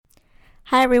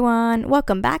Hi everyone,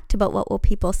 welcome back to But What Will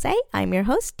People Say? I'm your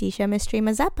host, Disha Mystery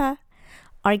Mazeppa.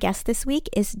 Our guest this week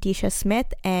is Disha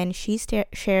Smith, and she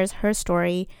shares her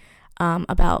story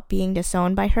about being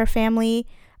disowned by her family.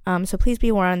 So please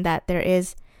be warned that there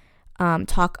is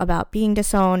talk about being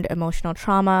disowned, emotional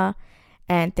trauma,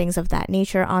 and things of that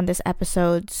nature on this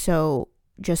episode. So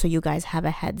just so you guys have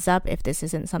a heads up, if this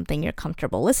isn't something you're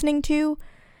comfortable listening to,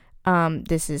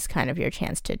 this is kind of your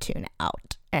chance to tune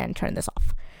out and turn this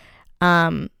off.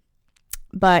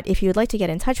 But if you would like to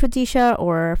get in touch with Disha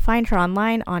or find her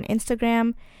online on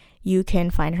Instagram, you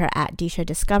can find her at Disha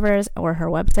Discovers or her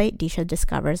website,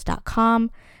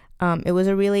 dishadiscovers.com. It was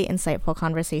a really insightful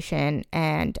conversation,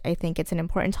 and I think it's an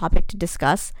important topic to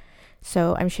discuss.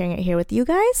 So I'm sharing it here with you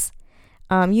guys.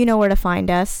 You know where to find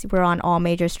us. We're on all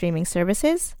major streaming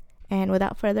services. And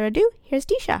without further ado, here's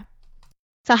Disha.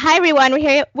 So hi everyone, we're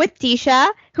here with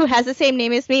Disha, who has the same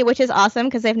name as me, which is awesome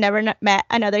because I've never met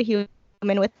another human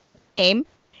with the name.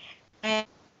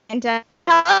 And tell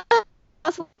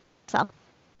us yourself.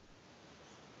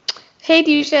 Hey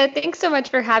Disha, thanks so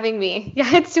much for having me.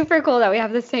 Yeah, it's super cool that we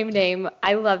have the same name.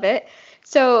 I love it.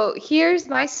 So here's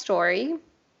my story.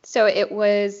 So it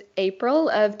was April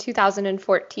of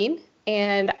 2014,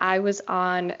 and I was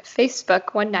on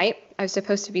Facebook one night. I was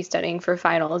supposed to be studying for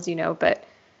finals, but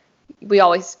we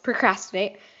always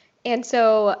procrastinate. And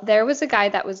so there was a guy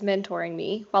that was mentoring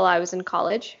me while I was in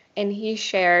college, and he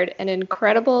shared an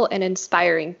incredible and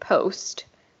inspiring post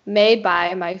made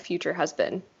by my future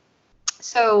husband.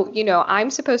 So, I'm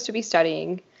supposed to be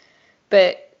studying,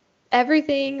 but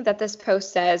everything that this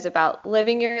post says about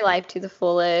living your life to the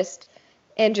fullest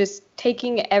and just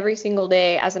taking every single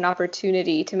day as an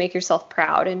opportunity to make yourself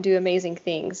proud and do amazing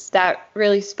things, that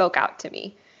really spoke out to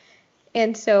me.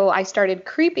 And so I started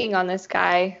creeping on this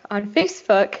guy on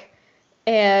Facebook,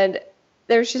 and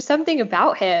there's just something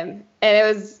about him, and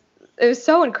it was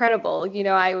so incredible.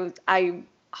 I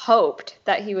hoped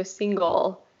that he was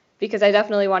single because I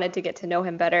definitely wanted to get to know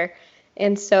him better.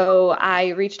 And so I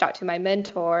reached out to my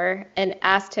mentor and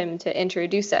asked him to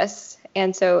introduce us.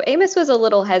 And so Amos was a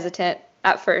little hesitant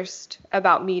at first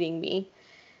about meeting me.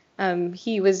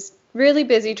 He was really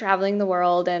busy traveling the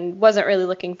world and wasn't really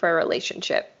looking for a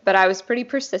relationship. But I was pretty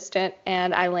persistent,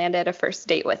 and I landed a first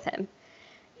date with him.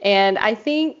 And I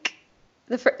think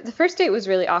the first date was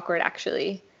really awkward,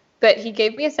 actually. But he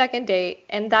gave me a second date,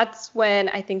 and that's when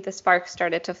I think the spark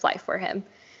started to fly for him.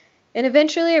 And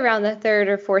eventually, around the third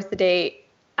or fourth date,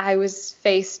 I was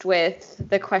faced with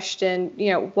the question,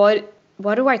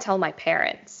 what do I tell my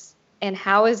parents? And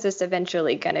how is this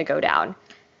eventually going to go down?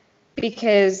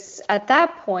 Because at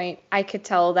that point, I could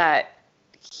tell that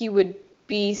he would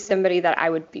be somebody that I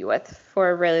would be with for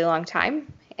a really long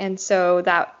time. And so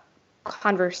that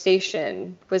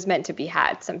conversation was meant to be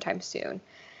had sometime soon.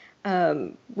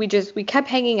 We kept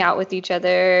hanging out with each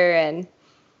other, and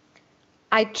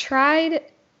I tried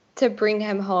to bring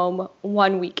him home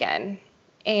one weekend.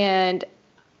 And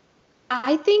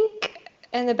I think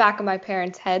in the back of my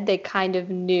parents' head, they kind of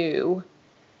knew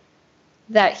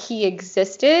that he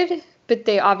existed, but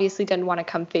they obviously didn't want to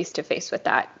come face to face with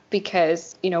that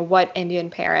because, what Indian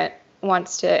parent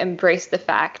wants to embrace the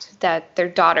fact that their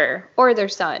daughter or their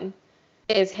son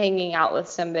is hanging out with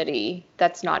somebody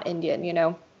that's not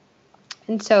Indian,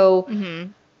 And so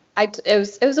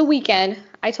it was a weekend.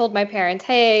 I told my parents,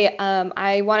 hey,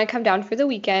 I want to come down for the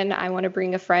weekend. I want to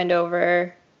bring a friend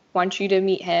over, want you to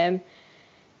meet him.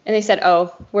 And they said,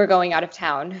 oh, we're going out of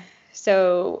town.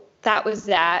 So that was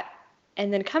that.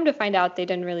 And then come to find out they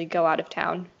didn't really go out of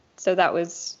town. So that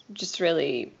was just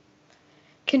really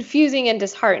confusing and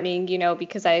disheartening,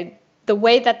 because the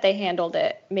way that they handled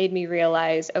it made me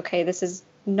realize, okay, this is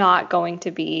not going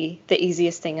to be the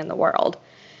easiest thing in the world.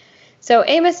 So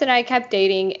Amos and I kept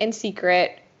dating in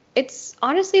secret. It's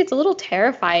a little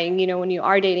terrifying, when you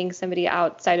are dating somebody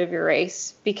outside of your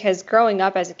race, because growing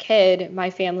up as a kid, my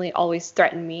family always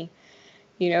threatened me.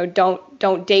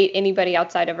 Don't date anybody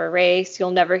outside of our race.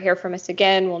 You'll never hear from us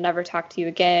again. We'll never talk to you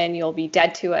again. You'll be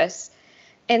dead to us.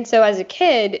 And so as a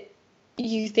kid,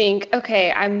 you think,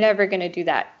 okay, I'm never going to do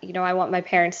that. I want my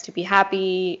parents to be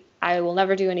happy. I will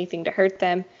never do anything to hurt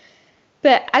them.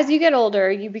 But as you get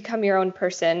older, you become your own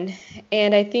person.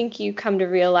 And I think you come to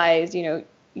realize,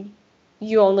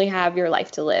 you only have your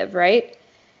life to live, right?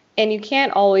 And you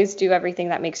can't always do everything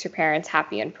that makes your parents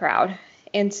happy and proud.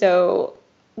 And so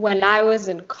when I was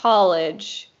in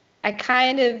college, I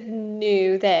kind of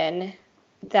knew then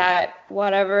that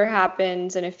whatever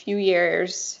happens in a few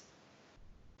years,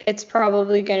 it's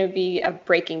probably going to be a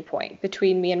breaking point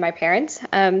between me and my parents.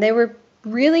 They were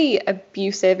really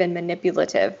abusive and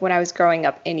manipulative when I was growing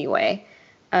up anyway.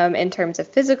 in terms of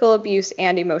physical abuse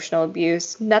and emotional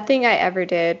abuse. Nothing I ever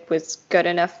did was good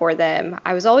enough for them.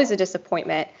 I was always a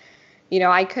disappointment.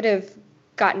 I could have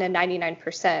gotten a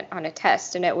 99% on a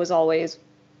test, and it was always,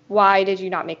 why did you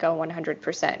not make a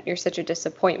 100%? You're such a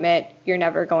disappointment. You're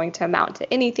never going to amount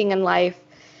to anything in life.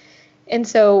 And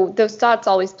so those thoughts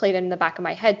always played in the back of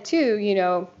my head too.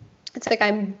 It's like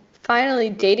I'm finally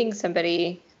dating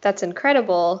somebody that's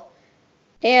incredible,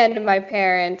 and my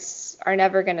parents are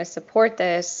never going to support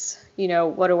this.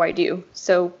 What do I do?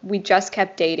 So we just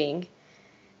kept dating.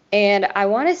 And I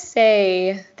want to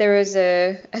say there was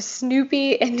a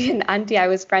Snoopy Indian auntie I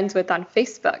was friends with on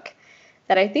Facebook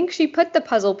that I think she put the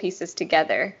puzzle pieces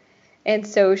together. And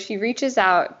so she reaches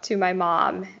out to my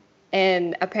mom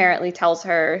and apparently tells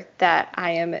her that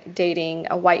I am dating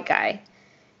a white guy.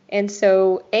 And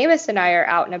so Amos and I are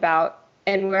out and about,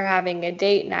 and we're having a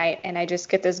date night, and I just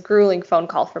get this grueling phone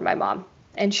call from my mom.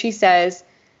 And she says,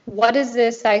 "What is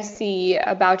this I see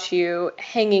about you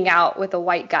hanging out with a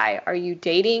white guy? Are you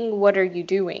dating? What are you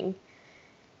doing?"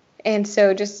 And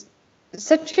so just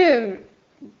it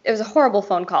was a horrible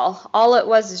phone call. All it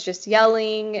was is just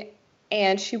yelling,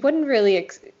 and she wouldn't really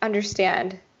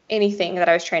understand anything that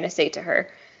I was trying to say to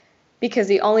her, because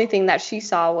the only thing that she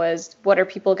saw was, what are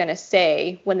people going to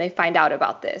say when they find out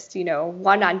about this?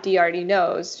 One auntie already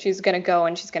knows. She's going to go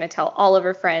and she's going to tell all of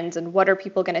her friends, and what are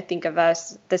people going to think of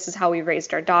us? This is how we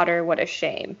raised our daughter. What a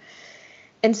shame.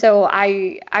 And so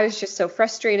I was just so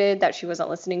frustrated that she wasn't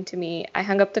listening to me. I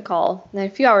hung up the call, and then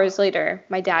a few hours later,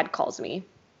 my dad calls me.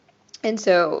 And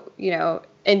so,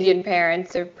 Indian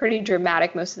parents are pretty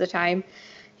dramatic most of the time.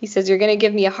 He says, "You're going to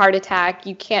give me a heart attack.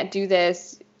 You can't do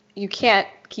this. You can't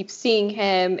keep seeing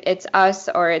him. It's us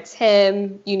or it's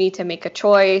him. You need to make a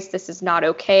choice. This is not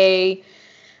okay."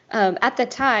 At the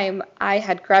time, I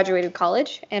had graduated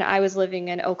college, and I was living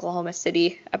in Oklahoma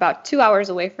City, about 2 hours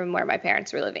away from where my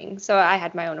parents were living. So I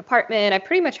had my own apartment. I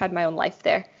pretty much had my own life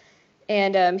there.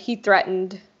 And he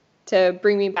threatened to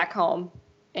bring me back home.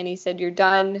 And he said, "You're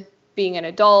done being an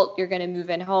adult. You're going to move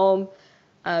in home.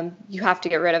 You have to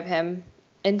get rid of him."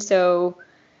 And so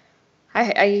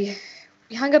I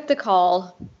hung up the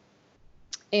call,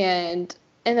 and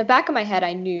in the back of my head,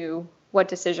 I knew what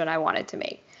decision I wanted to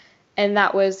make. And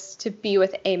that was to be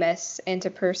with Amos and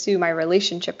to pursue my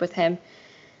relationship with him.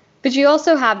 But you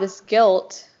also have this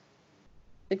guilt,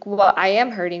 like, well, I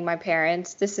am hurting my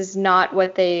parents. This is not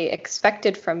what they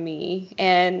expected from me.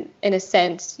 And in a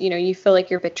sense, you feel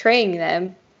like you're betraying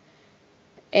them.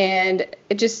 And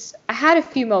I had a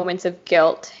few moments of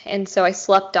guilt. And so I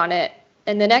slept on it.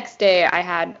 And the next day I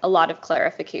had a lot of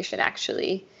clarification,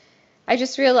 actually. I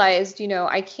just realized,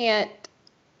 I can't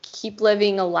keep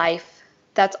living a life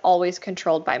that's always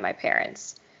controlled by my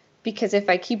parents. Because if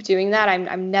I keep doing that,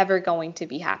 I'm never going to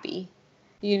be happy.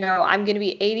 I'm going to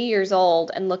be 80 years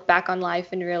old and look back on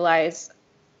life and realize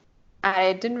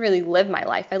I didn't really live my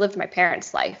life. I lived my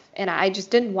parents' life. And I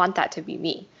just didn't want that to be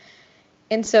me.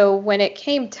 And so when it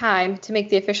came time to make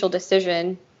the official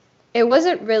decision, it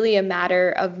wasn't really a matter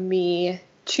of me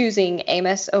choosing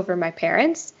Amos over my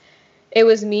parents. It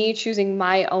was me choosing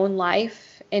my own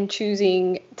life and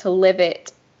choosing to live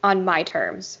it on my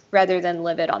terms rather than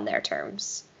live it on their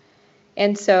terms.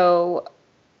 And so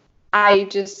I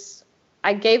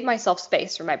gave myself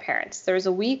space from my parents. There was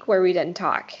a week where we didn't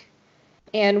talk.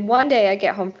 And one day I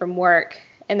get home from work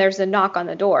and there's a knock on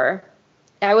the door.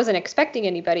 I wasn't expecting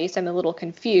anybody, so I'm a little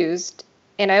confused.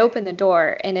 And I open the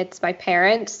door, and it's my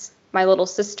parents, my little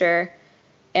sister,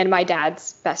 and my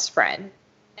dad's best friend.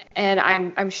 And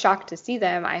I'm shocked to see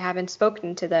them. I haven't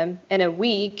spoken to them in a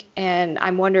week, and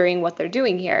I'm wondering what they're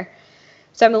doing here.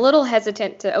 So I'm a little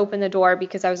hesitant to open the door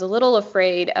because I was a little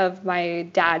afraid of my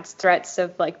dad's threats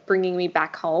of bringing me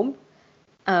back home.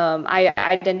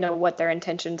 I didn't know what their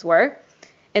intentions were.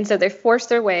 And so they forced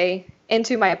their way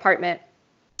into my apartment.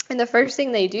 And the first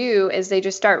thing they do is they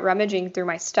just start rummaging through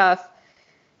my stuff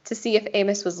to see if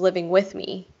Amos was living with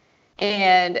me.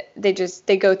 And they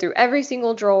go through every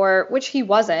single drawer, which he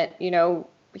wasn't.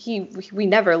 We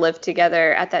never lived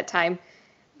together at that time.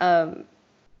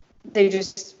 They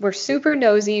just were super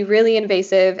nosy, really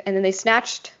invasive, and then they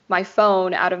snatched my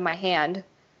phone out of my hand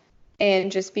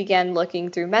and just began looking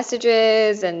through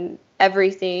messages and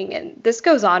everything. And this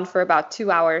goes on for about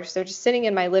 2 hours. They're just sitting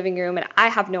in my living room, and I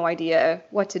have no idea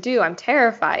what to do. I'm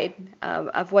terrified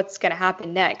of what's going to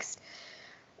happen next.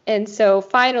 And so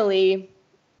finally,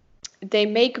 they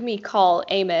make me call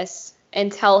Amos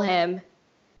and tell him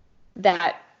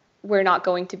that we're not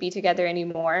going to be together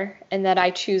anymore and that I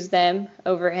choose them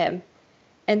over him.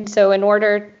 And so in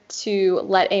order to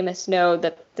let Amos know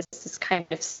that this is kind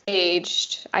of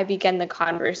staged, I began the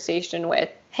conversation with,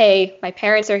 "Hey, my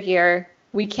parents are here.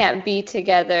 We can't be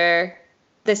together.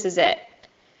 This is it.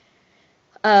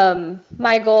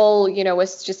 My goal,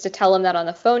 was just to tell him that on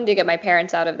the phone to get my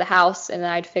parents out of the house, and then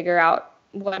I'd figure out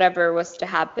whatever was to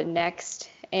happen next.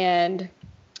 And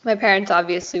my parents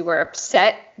obviously were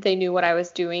upset. They knew what I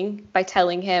was doing by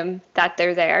telling him that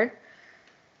they're there.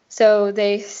 So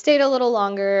they stayed a little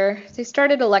longer. They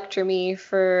started to lecture me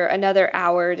for another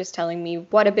hour, just telling me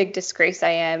what a big disgrace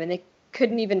I am. And they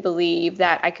couldn't even believe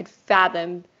that I could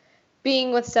fathom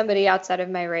being with somebody outside of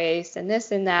my race and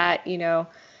this and that.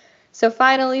 So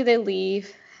finally they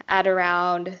leave at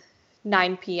around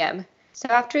 9 p.m. So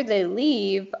after they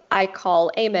leave, I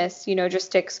call Amos,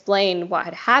 just to explain what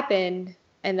had happened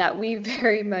and that we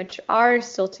very much are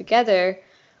still together.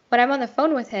 When I'm on the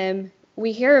phone with him,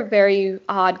 we hear a very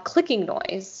odd clicking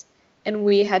noise, and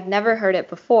we had never heard it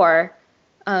before.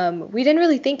 We didn't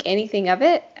really think anything of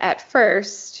it at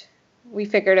first. We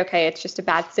figured, okay, it's just a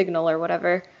bad signal or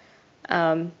whatever.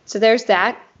 So there's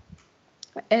that.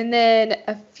 And then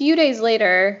a few days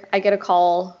later, I get a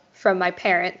call from my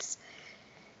parents.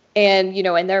 And,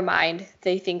 in their mind,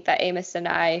 they think that Amos and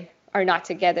I are not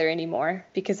together anymore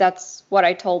because that's what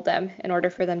I told them in order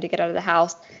for them to get out of the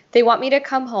house. They want me to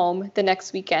come home the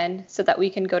next weekend so that we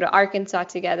can go to Arkansas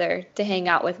together to hang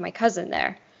out with my cousin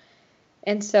there.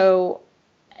 And so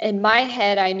in my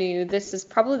head, I knew this is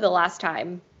probably the last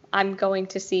time I'm going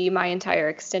to see my entire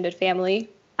extended family.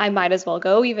 I might as well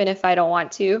go even if I don't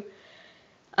want to.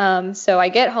 So I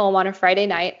get home on a Friday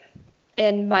night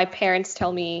and my parents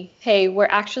tell me, hey, we're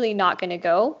actually not going to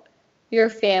go. Your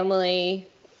family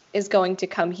is going to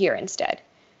come here instead.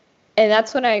 And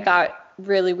that's when I got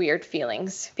really weird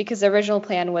feelings because the original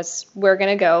plan was we're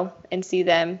going to go and see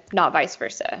them, not vice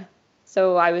versa.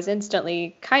 So I was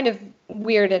instantly kind of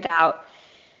weirded out.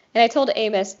 And I told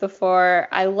Amos before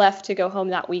I left to go home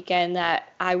that weekend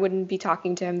that I wouldn't be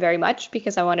talking to him very much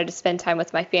because I wanted to spend time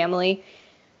with my family.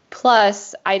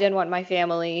 Plus, I didn't want my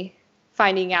family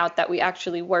finding out that we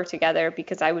actually were together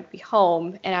because I would be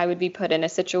home and I would be put in a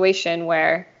situation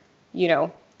where,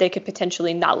 they could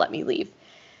potentially not let me leave.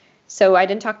 So I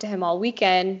didn't talk to him all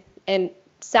weekend, and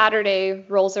Saturday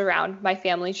rolls around, my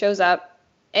family shows up,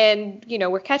 and,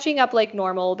 we're catching up like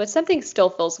normal, but something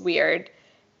still feels weird.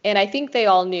 And I think they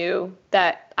all knew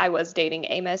that I was dating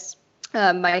Amos,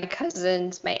 my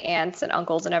cousins, my aunts and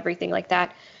uncles and everything like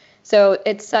that. So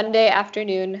it's Sunday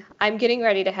afternoon. I'm getting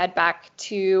ready to head back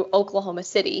to Oklahoma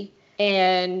City,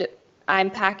 and I'm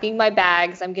packing my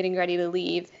bags. I'm getting ready to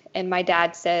leave, and my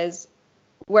dad says,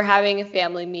 we're having a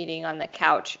family meeting on the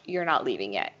couch. You're not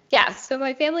leaving yet. Yeah, so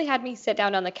my family had me sit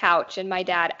down on the couch, and my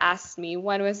dad asked me,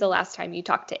 when was the last time you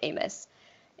talked to Amos?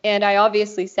 And I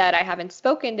obviously said I haven't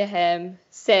spoken to him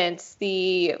since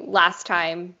the last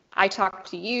time I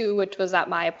talked to you, which was at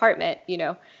my apartment.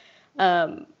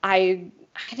 I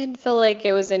didn't feel like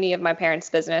it was any of my parents'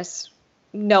 business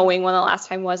knowing when the last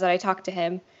time was that I talked to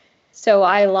him. So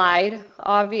I lied,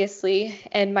 obviously,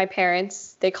 and my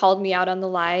parents, they called me out on the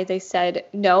lie. They said,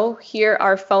 no, here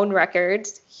are phone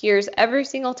records. Here's every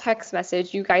single text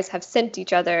message you guys have sent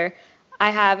each other.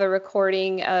 I have a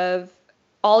recording of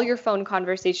all your phone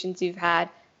conversations you've had,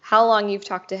 how long you've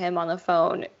talked to him on the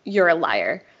phone. You're a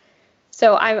liar.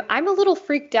 So I'm a little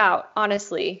freaked out,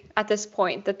 honestly, at this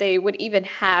point, that they would even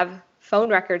have phone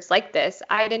records like this.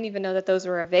 I didn't even know that those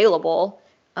were available.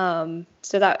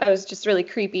 So that was just really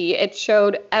creepy. It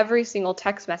showed every single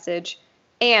text message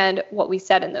and what we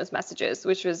said in those messages,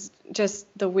 which was just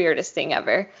the weirdest thing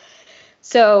ever.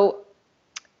 So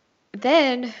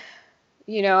then,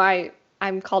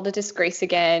 I'm called a disgrace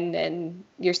again, and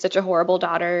you're such a horrible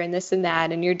daughter, and this and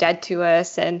that, and you're dead to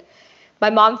us. And my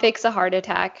mom fakes a heart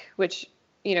attack, which,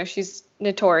 she's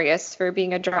notorious for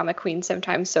being a drama queen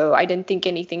sometimes. So I didn't think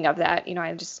anything of that.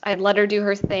 I'd let her do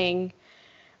her thing.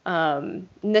 And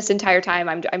this entire time,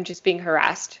 I'm just being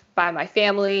harassed by my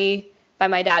family, by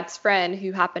my dad's friend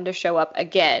who happened to show up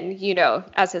again,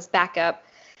 as his backup.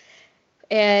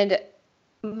 And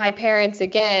my parents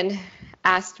again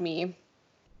asked me,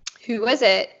 who is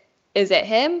it? Is it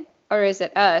him or is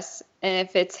it us? And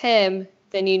if it's him,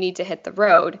 then you need to hit the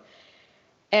road.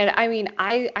 And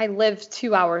I live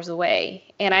 2 hours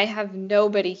away, and I have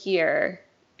nobody here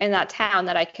in that town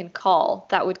that I can call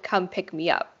that would come pick me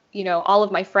up. All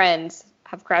of my friends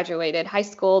have graduated high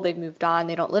school. They've moved on.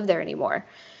 They don't live there anymore.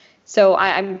 So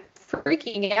I'm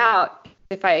freaking out.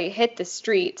 If I hit the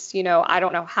streets, I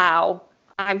don't know how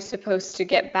I'm supposed to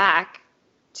get back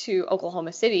to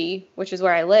Oklahoma City, which is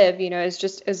where I live.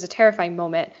 It's a terrifying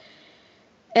moment.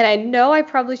 And I know I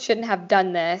probably shouldn't have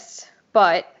done this,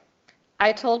 but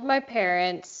I told my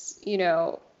parents,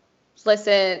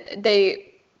 listen,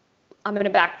 I'm going to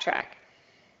backtrack.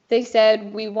 They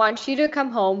said, we want you to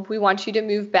come home. We want you to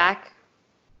move back.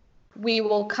 We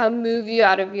will come move you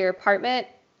out of your apartment.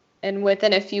 And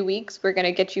within a few weeks, we're going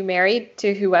to get you married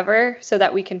to whoever so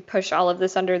that we can push all of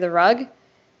this under the rug.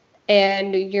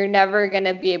 And you're never going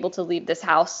to be able to leave this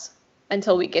house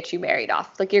until we get you married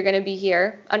off. Like, you're going to be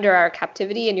here under our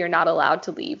captivity and you're not allowed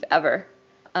to leave ever.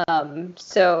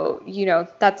 So,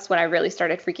 that's when I really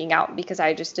started freaking out because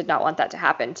I just did not want that to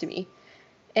happen to me.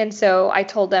 And so I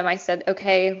told them, I said,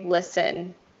 okay,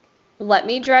 listen, let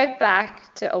me drive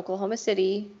back to Oklahoma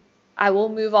City. I will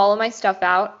move all of my stuff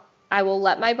out. I will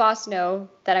let my boss know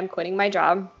that I'm quitting my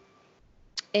job.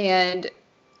 And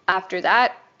after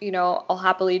that, I'll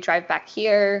happily drive back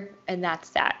here, and that's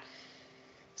that.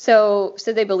 So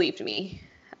they believed me.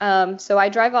 So I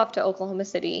drive off to Oklahoma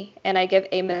City, and I give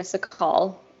Amos a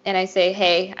call, and I say,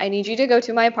 hey, I need you to go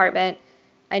to my apartment.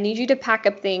 I need you to pack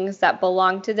up things that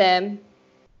belong to them,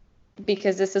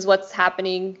 because this is what's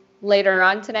happening later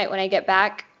on tonight when I get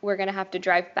back. We're going to have to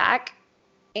drive back,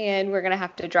 and we're going to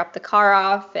have to drop the car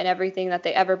off and everything that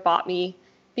they ever bought me,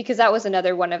 because that was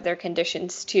another one of their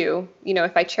conditions too.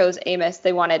 If I chose Amos,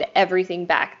 they wanted everything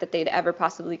back that they'd ever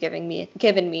possibly given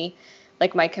me,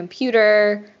 like my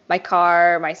computer, my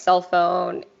car, my cell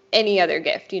phone, any other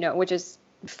gift, which is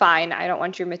fine. I don't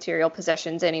want your material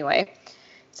possessions anyway.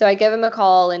 So I give him a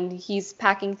call, and he's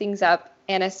packing things up.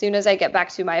 And as soon as I get back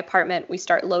to my apartment, we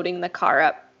start loading the car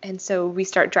up. And so we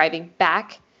start driving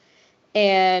back.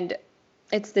 And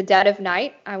it's the dead of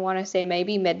night. I want to say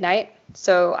maybe midnight.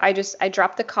 So I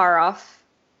drop the car off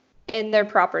in their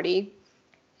property,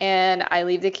 and I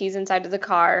leave the keys inside of the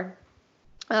car.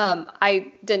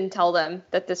 I didn't tell them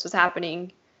that this was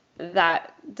happening,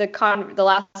 that the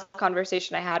last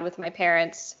conversation I had with my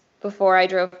parents before I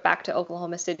drove back to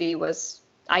Oklahoma City was,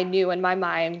 I knew in my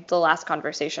mind, the last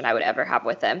conversation I would ever have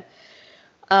with them.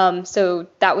 So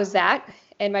that was that.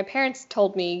 And my parents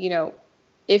told me,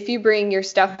 if you bring your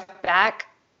stuff back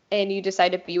and you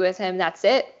decide to be with him, that's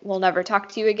it. We'll never talk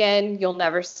to you again. You'll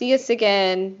never see us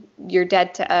again. You're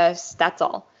dead to us. That's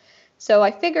all. So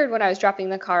I figured when I was dropping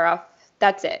the car off,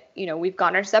 that's it. We've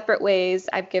gone our separate ways.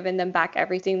 I've given them back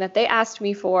everything that they asked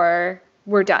me for.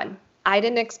 We're done. I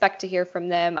didn't expect to hear from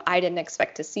them. I didn't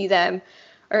expect to see them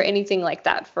or anything like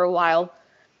that for a while.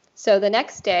 So the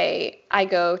next day I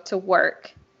go to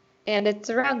work, and it's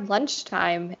around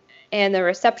lunchtime, and the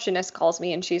receptionist calls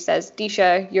me and she says,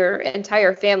 Disha, your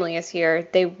entire family is here.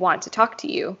 They want to talk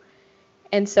to you.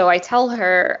 And so I tell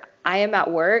her, I am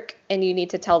at work and you need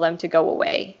to tell them to go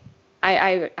away.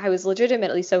 I was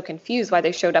legitimately so confused why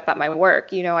they showed up at my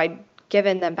work. I'd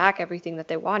given them back everything that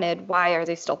they wanted. Why are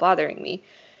they still bothering me?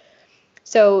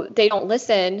 So they don't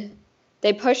listen.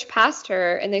 They push past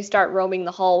her and they start roaming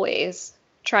the hallways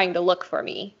trying to look for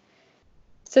me.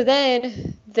 So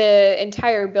then the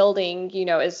entire building,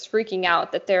 is freaking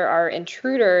out that there are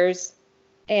intruders,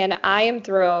 and I am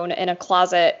thrown in a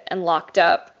closet and locked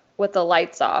up with the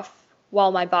lights off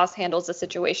while my boss handles the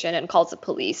situation and calls the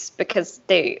police because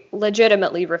they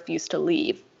legitimately refuse to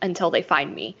leave until they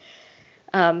find me.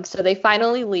 So they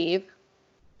finally leave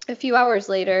a few hours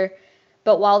later,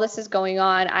 but while this is going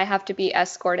on, I have to be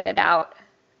escorted out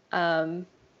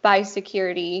by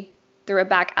security through a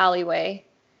back alleyway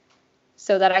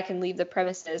so that I can leave the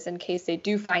premises in case they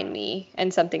do find me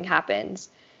and something happens.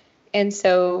 And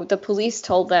so the police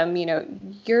told them,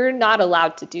 you're not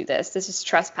allowed to do this. This is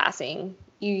trespassing.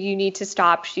 You need to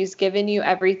stop. She's given you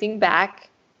everything back.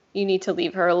 You need to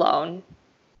leave her alone.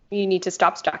 You need to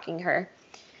stop stalking her.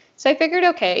 So I figured,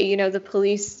 okay, the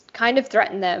police kind of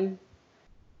threatened them,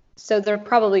 so they're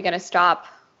probably going to stop.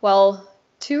 Well,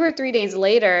 2 or 3 days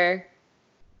later,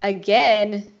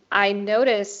 again, I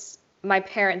notice my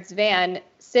parents' van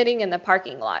sitting in the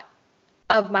parking lot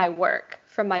of my work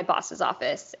from my boss's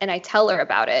office, and I tell her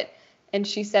about it, and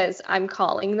she says, I'm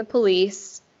calling the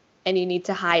police, and you need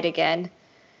to hide again.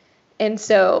 And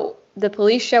so the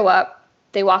police show up,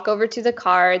 they walk over to the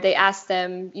car, they ask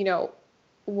them,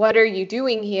 what are you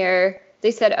doing here? They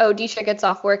said, oh, Disha gets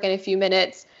off work in a few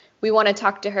minutes. We want to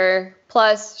talk to her.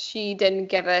 Plus, she didn't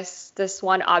give us this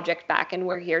one object back, and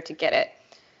we're here to get it.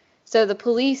 So the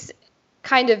police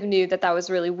kind of knew that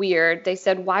was really weird. They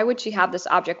said, why would she have this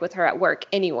object with her at work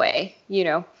anyway?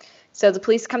 So the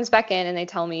police comes back in, and they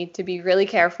tell me to be really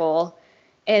careful.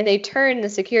 And they turn the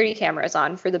security cameras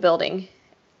on for the building.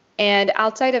 And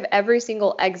outside of every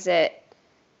single exit,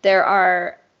 there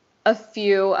are a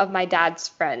few of my dad's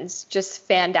friends just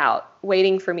fanned out,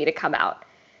 waiting for me to come out.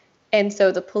 And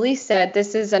so the police said,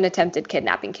 this is an attempted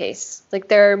kidnapping case. Like,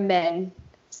 there are men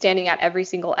standing at every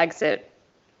single exit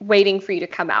waiting for you to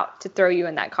come out to throw you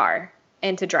in that car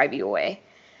and to drive you away.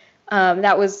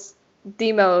 That was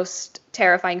the most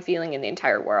terrifying feeling in the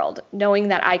entire world, knowing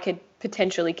that I could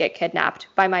potentially get kidnapped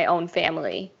by my own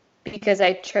family because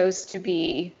I chose to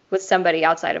be with somebody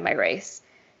outside of my race.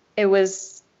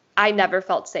 I never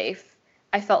felt safe.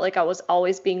 I felt like I was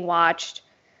always being watched.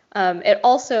 It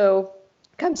also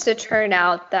comes to turn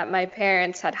out that my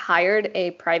parents had hired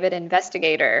a private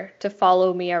investigator to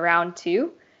follow me around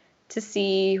too, to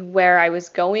see where I was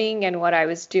going and what I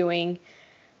was doing.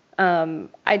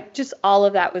 All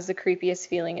of that was the creepiest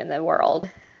feeling in the world.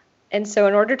 And so,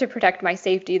 in order to protect my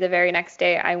safety, the very next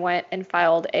day, I went and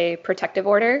filed a protective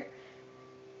order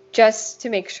just to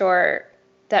make sure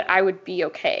that I would be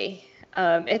okay.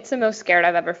 It's the most scared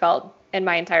I've ever felt in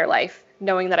my entire life,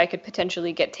 knowing that I could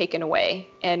potentially get taken away,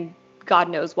 and God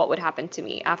knows what would happen to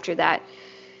me after that.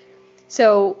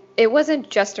 So it wasn't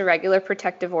just a regular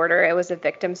protective order, it was a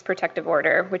victim's protective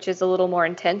order, which is a little more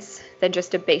intense than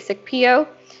just a basic PO.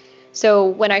 So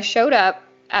when I showed up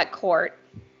at court,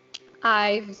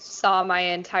 I saw my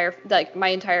entire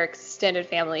extended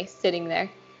family sitting there.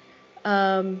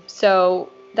 So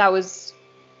that was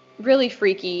really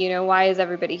freaky. Why is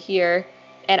everybody here?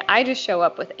 And I just show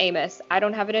up with Amos. I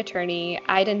don't have an attorney.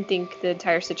 I didn't think the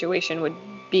entire situation would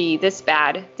be this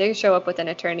bad. They show up with an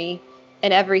attorney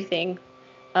and everything.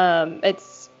 I'm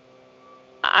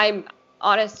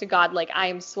honest to God, like I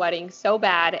am sweating so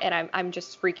bad and I'm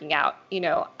just freaking out.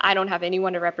 I don't have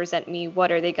anyone to represent me.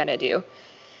 What are they going to do?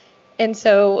 And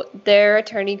so their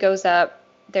attorney goes up,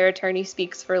 their attorney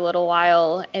speaks for a little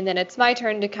while, and then it's my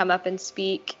turn to come up and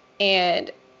speak, and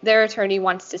their attorney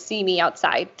wants to see me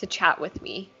outside to chat with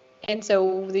me. And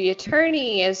so the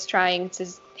attorney is trying to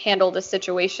handle the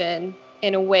situation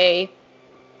in a way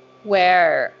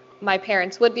where my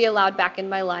parents would be allowed back in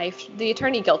my life. The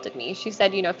attorney guilted me. She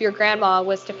said, if your grandma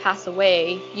was to pass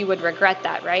away, you would regret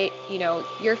that, right?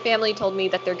 Your family told me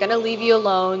that they're going to leave you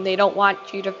alone. They don't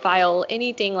want you to file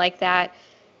anything like that.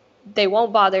 They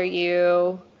won't bother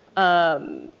you.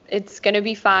 It's going to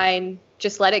be fine.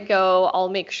 Just let it go. I'll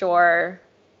make sure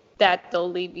that they'll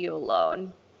leave you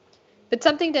alone. But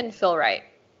something didn't feel right.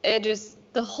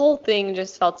 The whole thing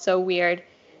just felt so weird.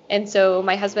 And so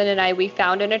my husband and I, we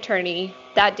found an attorney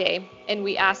that day, and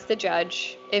we asked the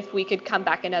judge if we could come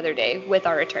back another day with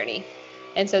our attorney.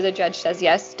 And so the judge says,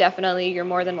 yes, definitely, you're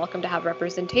more than welcome to have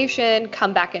representation.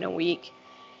 Come back in a week.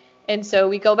 And so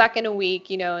we go back in a week,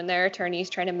 and their attorney's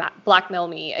trying to blackmail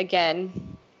me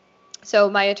again. So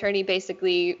my attorney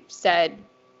basically said,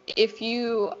 if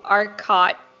you are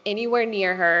caught anywhere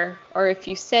near her, or if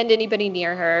you send anybody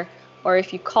near her, or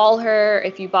if you call her,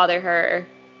 if you bother her,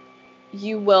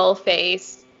 you will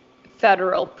face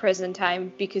federal prison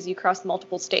time because you crossed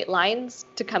multiple state lines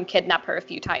to come kidnap her a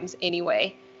few times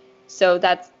anyway. So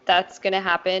that's going to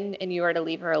happen, and you are to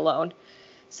leave her alone.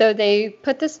 So they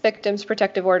put this victim's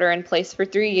protective order in place for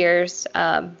 3 years.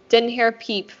 Didn't hear a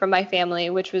peep from my family,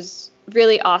 which was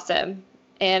really awesome.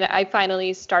 And I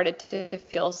finally started to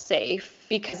feel safe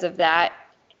because of that.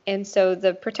 And so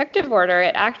the protective order,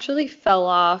 it actually fell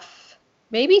off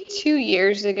maybe 2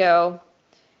 years ago.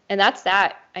 And that's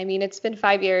that. I mean, it's been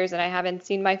 5 years and I haven't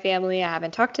seen my family. I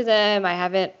haven't talked to them. I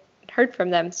haven't heard from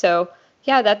them. So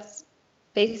yeah, that's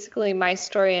basically my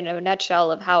story in a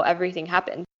nutshell of how everything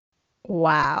happened.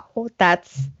 Wow.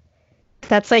 That's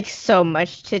like so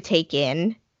much to take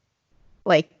in.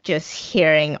 Like just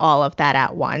hearing all of that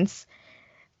at once.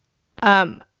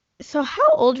 So how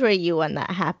old were you when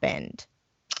that happened?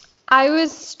 I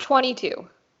was 22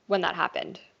 when that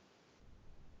happened.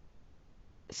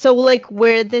 So, like,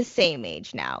 we're the same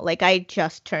age now. Like, I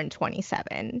just turned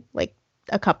 27, like,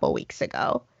 a couple weeks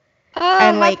ago.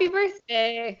 And happy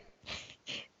birthday.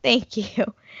 Thank you.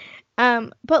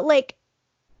 But, like,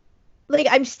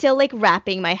 I'm still, like,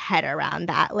 wrapping my head around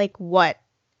that. Like, what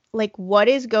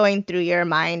is going through your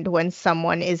mind when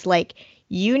someone is like,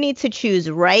 you need to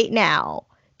choose right now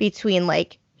between,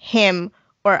 like, him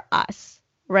or us,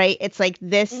 right? It's like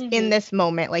this, in this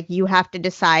moment, like, you have to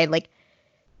decide, like,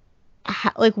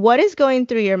 what is going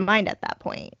through your mind at that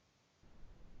point?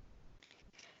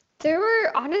 There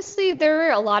were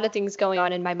a lot of things going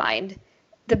on in my mind.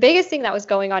 The biggest thing that was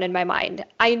going on in my mind,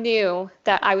 I knew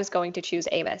that I was going to choose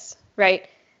Amos, right?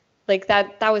 Like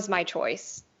that was my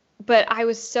choice. But I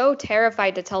was so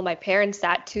terrified to tell my parents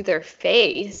that to their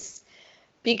face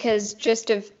because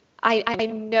I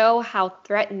know how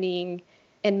threatening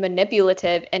and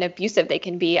manipulative and abusive they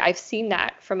can be. I've seen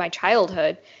that from my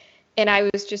childhood. And I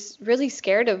was just really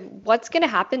scared of what's going to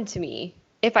happen to me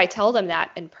if I tell them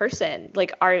that in person.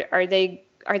 Like, are they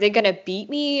going to beat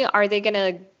me? Are they going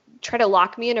to try to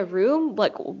lock me in a room?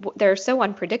 Like, they're so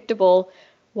unpredictable.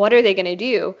 What are they going to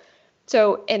do?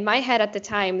 So in my head at the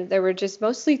time, there were just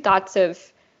mostly thoughts of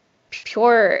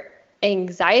pure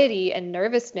anxiety and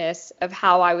nervousness of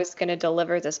how I was going to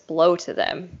deliver this blow to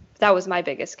them. That was my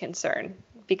biggest concern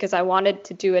because I wanted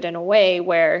to do it in a way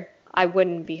where I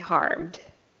wouldn't be harmed.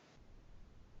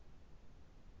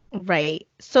 Right.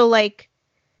 So like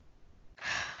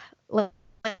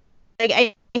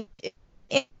I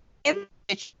in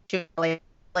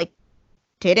like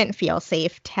didn't feel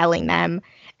safe telling them,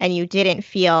 and you didn't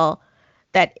feel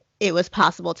that it was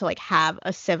possible to like have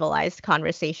a civilized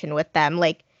conversation with them,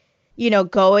 like, you know,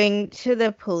 going to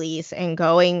the police and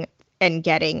going and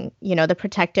getting, you know, the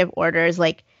protective orders,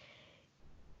 like,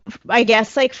 I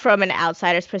guess like from an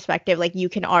outsider's perspective, like you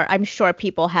can, I'm sure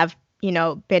people have, you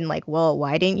know, been like, well,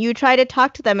 why didn't you try to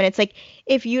talk to them? And it's like,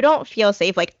 if you don't feel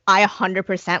safe, like I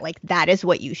 100% like that is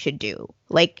what you should do.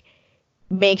 Like,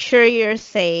 make sure you're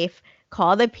safe,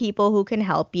 call the people who can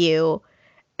help you,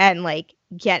 and like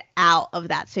get out of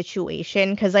that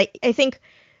situation. Because I think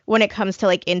when it comes to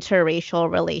like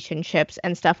interracial relationships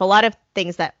and stuff, a lot of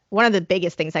things that one of the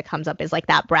biggest things that comes up is like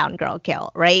that brown girl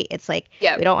guilt, right? It's like,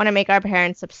 Yeah. we don't want to make our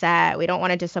parents upset, we don't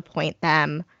want to disappoint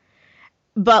them.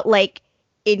 But like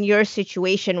in your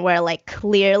situation where like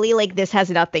clearly like this has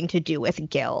nothing to do with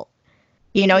guilt,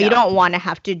 you know, you No. don't want to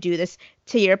have to do this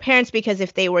to your parents, because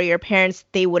if they were your parents,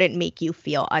 they wouldn't make you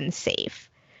feel unsafe.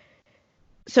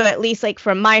 So at least like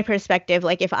from my perspective,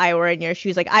 like if I were in your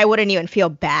shoes, like I wouldn't even feel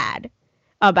bad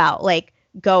about like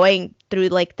going through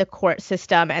like the court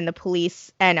system and the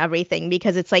police and everything,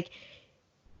 because it's like,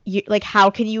 you like, how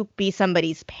can you be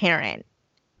somebody's parent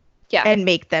Yeah. and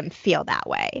make them feel that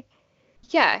way?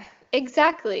 Yeah,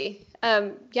 exactly.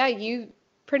 Yeah, you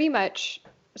pretty much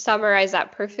summarized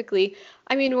that perfectly.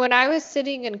 I mean, when I was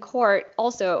sitting in court,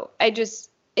 also,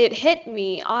 it hit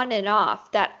me on and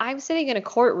off that I'm sitting in a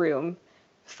courtroom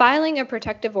filing a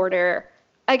protective order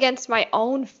against my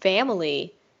own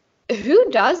family. Who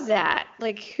does that?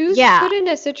 Like, who's Yeah. put in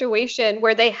a situation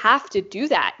where they have to do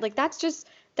that? Like, that's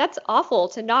awful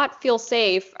to not feel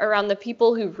safe around the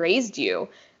people who raised you.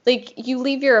 Like, you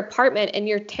leave your apartment and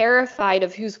you're terrified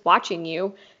of who's watching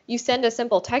you. You send a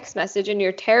simple text message and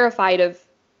you're terrified of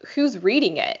who's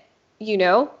reading it, you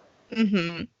know?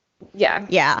 Mm-hmm. Yeah.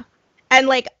 Yeah. And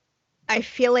like I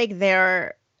feel like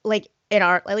they're like in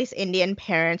our at least Indian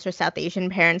parents or South Asian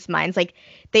parents' minds, like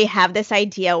they have this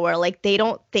idea where like they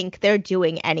don't think they're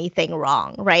doing anything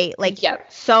wrong, right? Like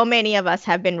Yep. so many of us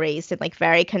have been raised in like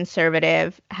very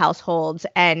conservative households.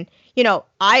 And, you know,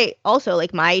 I also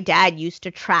like my dad used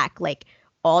to track like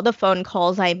all the phone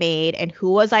calls I made and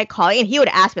who was I calling. And he would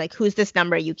ask me like, who's this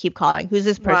number you keep calling? Who's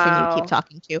this person you keep Wow.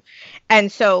 talking to?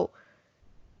 And so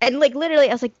and like literally,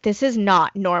 I was like, this is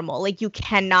not normal. Like you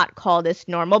cannot call this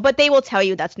normal, but they will tell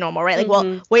you that's normal, right? Like, well,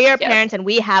 Mm-hmm. we're your Yep. parents and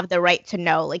we have the right to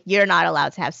know. Like you're not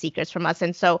allowed to have secrets from us.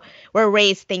 And so we're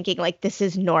raised thinking like this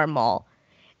is normal.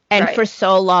 And Right. for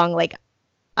so long, like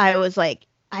I was like,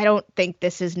 I don't think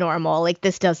this is normal. Like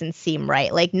this doesn't seem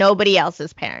right. Like nobody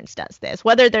else's parents does this,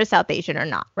 whether they're South Asian or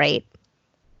not, right?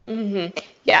 Mm-hmm.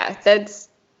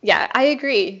 Yeah, I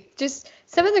agree. Just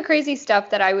some of the crazy stuff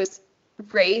that I was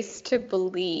raised to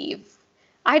believe.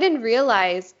 I didn't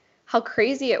realize how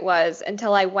crazy it was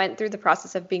until I went through the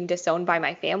process of being disowned by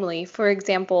my family. For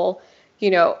example,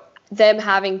 you know, them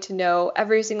having to know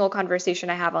every single conversation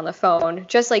I have on the phone,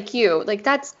 just like you.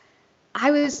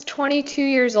 I was 22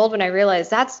 years old when I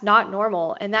realized that's not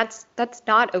normal and that's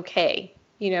not okay.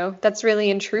 You know, that's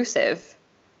really intrusive.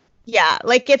 Yeah,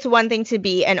 like it's one thing to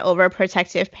be an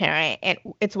overprotective parent and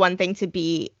it's one thing to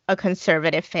be a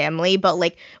conservative family, but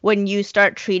like when you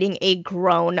start treating a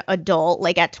grown adult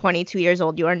like at 22 years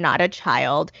old, you are not a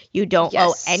child. You don't owe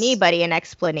Yes. anybody an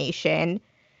explanation.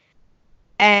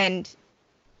 And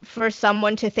for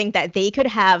someone to think that they could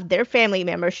have their family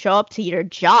members show up to your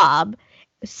job,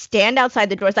 stand outside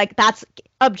the doors, like that's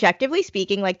objectively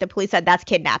speaking, like the police said, that's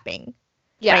kidnapping,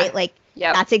 Yeah. right? Like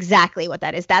Yep. that's exactly what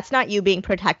that is. That's not you being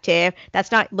protective.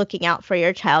 That's not looking out for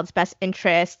your child's best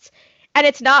interests. And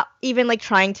it's not even like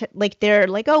trying to like they're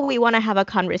like, "Oh, we want to have a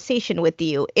conversation with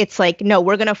you." It's like, "No,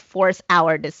 we're going to force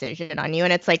our decision on you."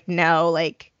 And it's like, "No,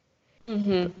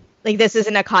 Mm-hmm. like this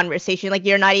isn't a conversation. Like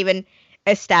you're not even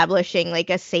establishing like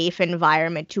a safe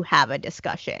environment to have a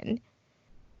discussion."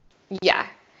 Yeah,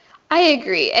 I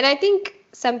agree. And I think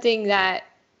something that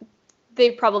they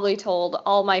probably told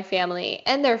all my family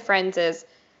and their friends is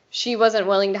she wasn't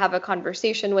willing to have a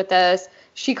conversation with us.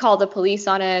 She called the police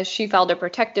on us. She filed a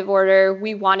protective order.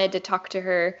 We wanted to talk to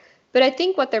her. But I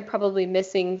think what they're probably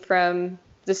missing from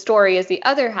the story is the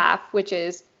other half, which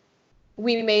is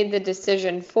we made the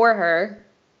decision for her.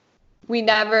 We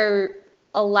never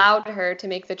allowed her to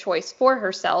make the choice for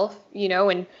herself, you know,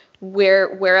 and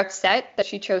we're upset that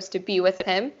she chose to be with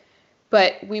him.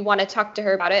 but we want to talk to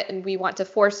her about it and we want to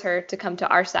force her to come to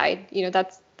our side.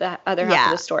 That's the other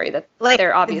half of the story that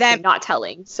they're obviously not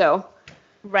telling. So.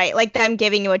 Right, like them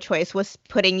giving you a choice was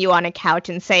putting you on a couch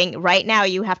and saying, right now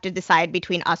you have to decide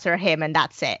between us or him, and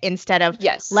that's it. Instead of,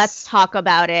 yes, let's talk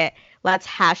about it, let's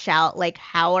hash out, like,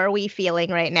 how are we feeling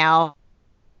right now?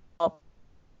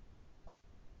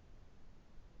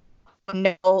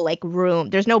 No, like, room.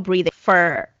 There's no breathing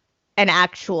for an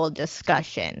actual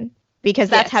discussion, because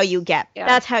that's how you get,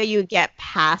 that's how you get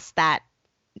past that,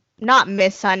 not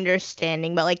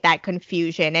misunderstanding, but like that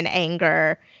confusion and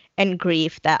anger and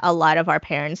grief that a lot of our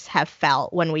parents have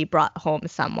felt when we brought home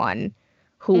someone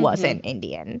who wasn't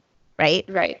Indian, right?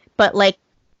 Right. But like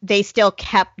they still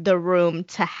kept the room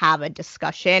to have a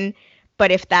discussion.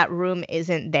 But if that room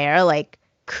isn't there, like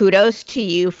kudos to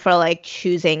you for like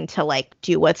choosing to like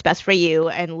do what's best for you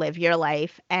and live your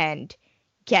life and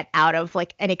get out of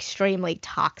like an extremely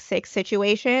toxic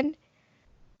situation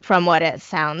from what it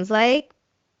sounds like.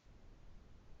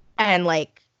 And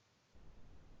like,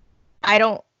 I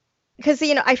don't, because,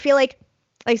 I feel like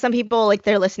some people, like,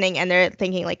 they're listening and they're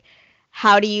thinking, like,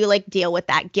 how do you, like, deal with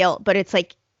that guilt? But it's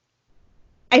like,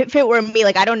 if it were me,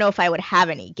 like, I don't know if I would have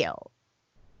any guilt.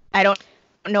 I don't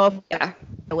know if I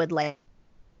would, like,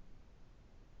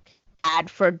 bad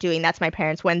for doing that to my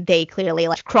parents when they clearly,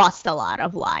 like, crossed a lot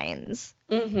of lines.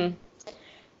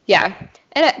 Yeah.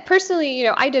 And personally,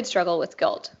 I did struggle with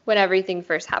guilt when everything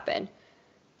first happened.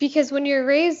 Because when you're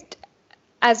raised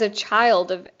as a child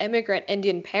of immigrant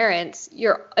Indian parents,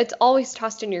 it's always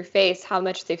tossed in your face how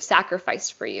much they've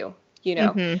sacrificed for you.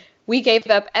 We gave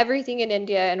up everything in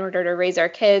India in order to raise our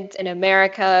kids in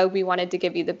America. We wanted to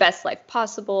give you the best life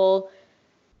possible.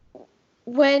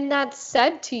 When that's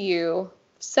said to you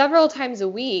several times a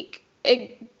week,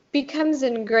 it becomes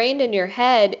ingrained in your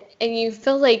head and you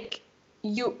feel like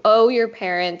you owe your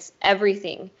parents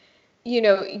everything.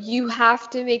 You have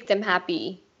to make them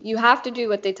happy. You have to do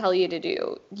what they tell you to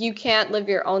do. You can't live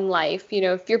your own life.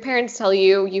 If your parents tell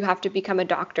you you have to become a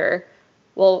doctor,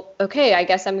 well, okay, I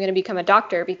guess I'm going to become a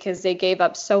doctor because they gave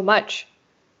up so much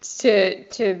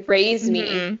to raise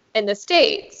me in the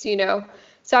States,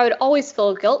 So I would always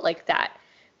feel guilt like that.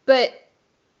 But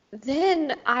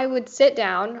then I would sit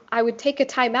down, I would take a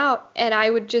time out, and I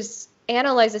would just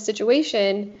analyze the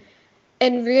situation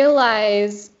and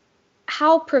realize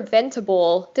how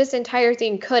preventable this entire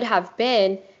thing could have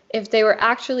been if they were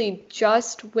actually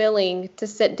just willing to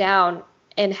sit down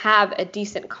and have a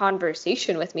decent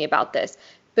conversation with me about this.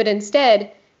 But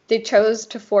instead, they chose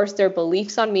to force their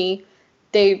beliefs on me.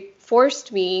 They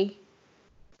forced me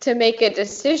to make a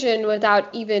decision without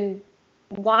even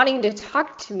wanting to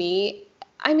talk to me.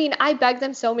 I mean, I begged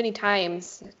them so many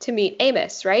times to meet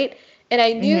Amos, right? And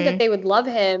I knew that they would love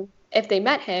him if they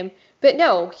met him. But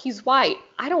no, he's white.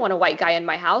 I don't want a white guy in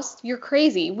my house. You're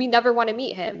crazy. We never want to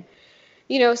meet him.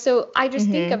 So I just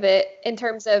think of it in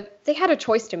terms of they had a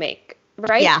choice to make,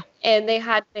 right? Yeah. And they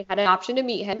had an option to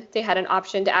meet him. They had an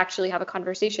option to actually have a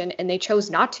conversation, and they chose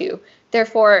not to.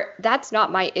 Therefore, that's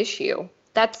not my issue.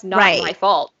 That's not my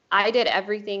fault. I did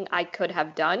everything I could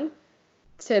have done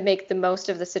to make the most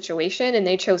of the situation, and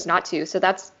they chose not to. So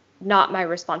that's not my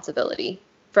responsibility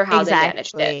for how they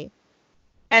managed it.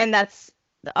 And that's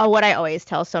what I always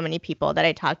tell so many people that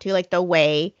I talk to, like the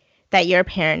way that your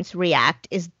parents react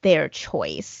is their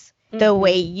choice. The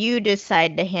way you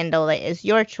decide to handle it is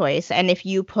your choice. And if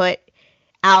you put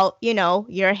out,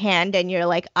 your hand and you're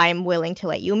like, I'm willing to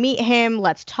let you meet him,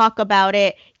 let's talk about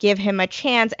it, give him a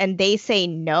chance, and they say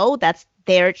no, that's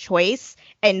their choice.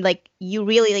 And like, you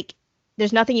really, like,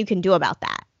 there's nothing you can do about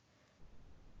that.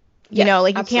 You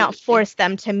can't force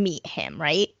them to meet him,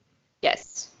 right?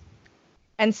 Yes.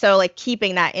 And so, like,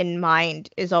 keeping that in mind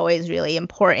is always really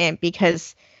important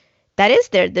because that is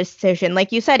their decision.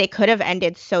 Like you said, it could have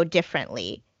ended so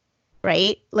differently,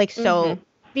 right? Like, so,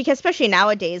 because especially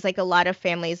nowadays, like, a lot of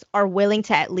families are willing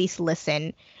to at least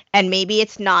listen. And maybe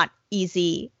it's not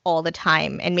easy all the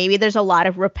time. And maybe there's a lot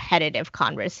of repetitive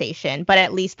conversation, but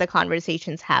at least the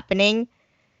conversation's happening.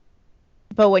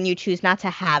 But when you choose not to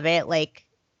have it, like,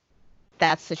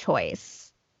 that's the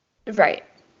choice. Right.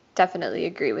 Definitely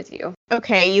agree with you.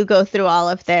 Okay, you go through all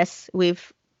of this.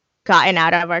 We've gotten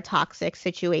out of our toxic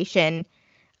situation.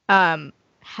 How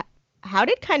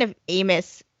did kind of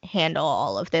Amos handle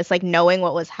all of this, like knowing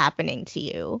what was happening to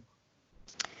you?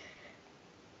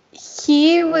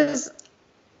 He was,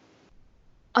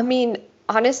 I mean,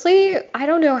 honestly, I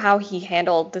don't know how he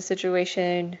handled the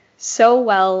situation so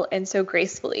well and so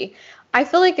gracefully. I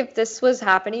feel like if this was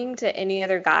happening to any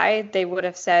other guy, they would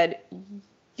have said,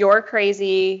 you're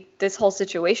crazy. This whole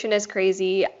situation is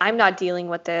crazy. I'm not dealing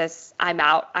with this. I'm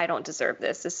out. I don't deserve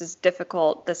this. This is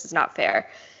difficult. This is not fair.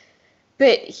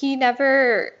 But he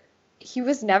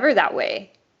was never that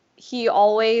way. He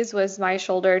always was my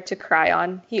shoulder to cry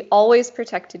on. He always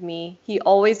protected me. He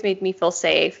always made me feel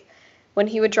safe. When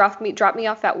he would drop me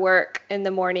off at work in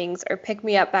the mornings or pick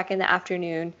me up back in the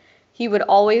afternoon, he would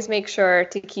always make sure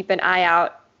to keep an eye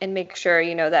out and make sure,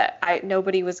 that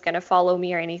nobody was going to follow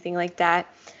me or anything like that.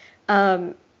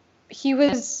 He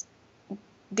was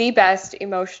the best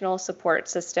emotional support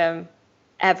system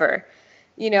ever.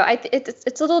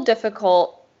 It's a little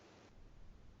difficult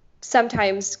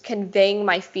sometimes conveying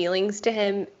my feelings to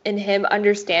him and him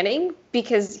understanding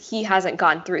because he hasn't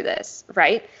gone through this,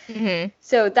 right? Mm-hmm.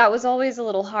 So that was always a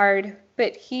little hard,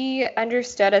 but he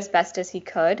understood as best as he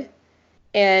could.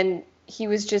 And he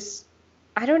was just,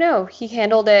 I don't know, he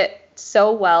handled it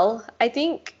so well. I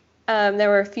think there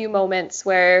were a few moments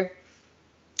where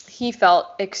he felt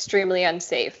extremely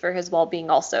unsafe for his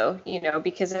well-being also,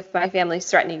 because if my family's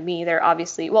threatening me, they're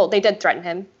obviously, well, they did threaten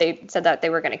him. They said that they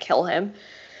were going to kill him.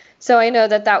 So I know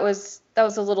that was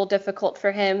a little difficult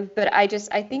for him, but I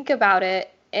think about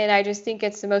it and I just think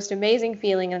it's the most amazing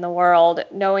feeling in the world,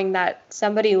 knowing that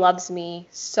somebody loves me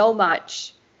so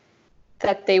much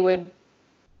that they would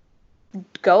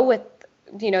go with,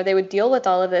 they would deal with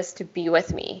all of this to be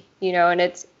with me, and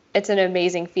it's an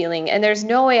amazing feeling. And there's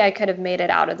no way I could have made it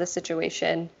out of the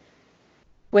situation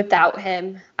without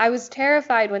him. I was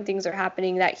terrified when things were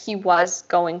happening that he was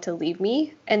going to leave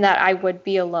me and that I would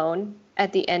be alone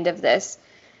at the end of this.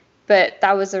 But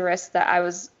that was a risk that I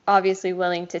was obviously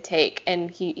willing to take,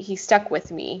 and he stuck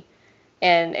with me.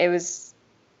 And it was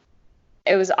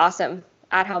awesome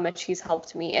at how much he's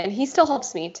helped me, and he still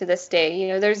helps me to this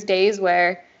day. There's days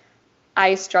where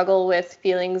I struggle with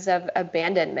feelings of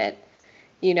abandonment,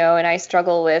 and I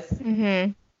struggle with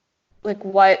Mm-hmm. like,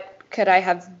 what could I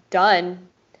have done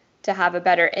to have a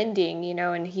better ending,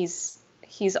 and he's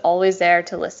always there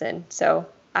to listen. So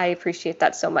I appreciate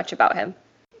that so much about him.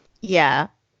 Yeah.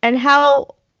 And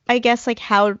how, I guess, like,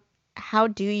 how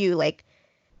do you, like,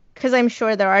 because I'm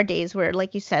sure there are days where,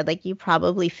 like you said, like, you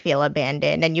probably feel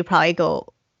abandoned and you probably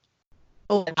go,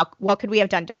 oh, what could we have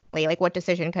done differently? Like, what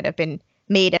decision could have been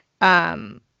made?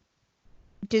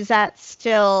 Does that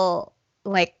still,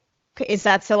 like, is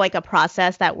that still, like, a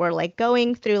process that we're, like,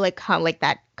 going through, like,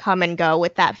 that come and go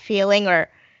with that feeling? Or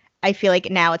I feel like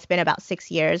now it's been about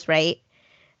 6 years, right?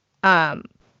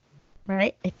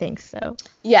 Right? I think so.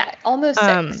 Yeah, almost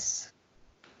 6.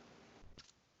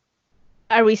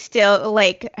 Are we still,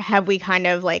 like, have we kind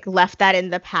of, like, left that in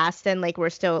the past and, like, we're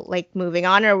still, like, moving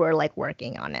on, or we're, like,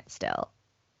 working on it still?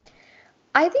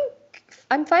 I think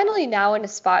I'm finally now in a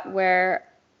spot where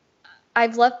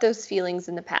I've left those feelings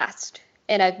in the past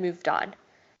and I've moved on.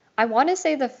 I want to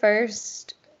say the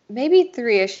first maybe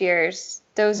 3-ish years,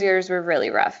 those years were really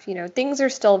rough. Things are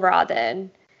still raw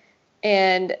then.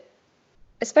 And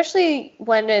especially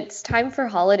when it's time for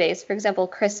holidays, for example,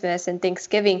 Christmas and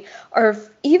Thanksgiving, or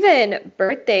even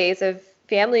birthdays of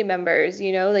family members,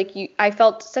 I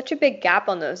felt such a big gap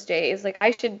on those days. Like,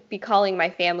 I should be calling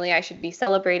my family, I should be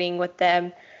celebrating with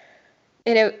them.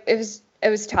 And it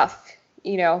was tough,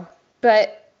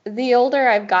 but the older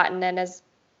I've gotten and as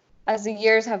the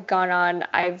years have gone on,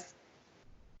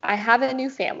 I have a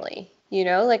new family,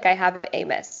 like I have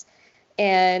Amos.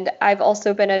 And I've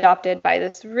also been adopted by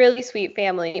this really sweet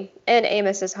family in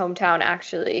Amos's hometown,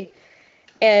 actually.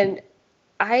 And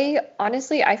I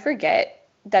forget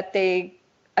that they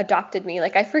adopted me.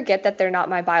 Like, I forget that they're not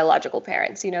my biological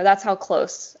parents. That's how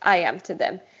close I am to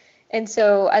them. And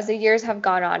so as the years have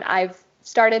gone on, I've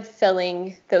started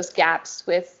filling those gaps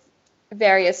with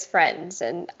various friends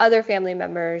and other family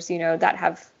members, that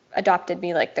have adopted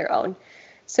me like their own.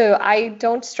 So I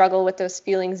don't struggle with those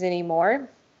feelings anymore.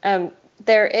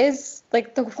 There is,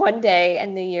 like, the one day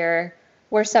in the year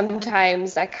where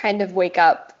sometimes I kind of wake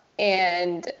up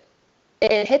and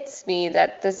it hits me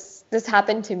that this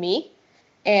happened to me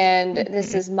and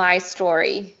this is my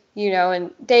story,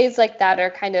 and days like that are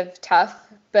kind of tough,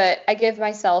 but I give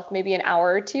myself maybe an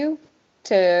hour or two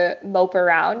to mope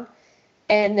around.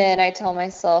 And then I tell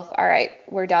myself, all right,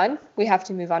 we're done. We have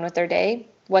to move on with our day.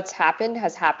 What's happened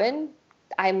has happened.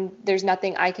 There's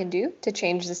nothing I can do to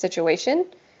change the situation.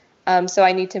 So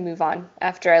I need to move on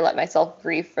after I let myself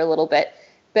grieve for a little bit.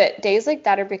 But days like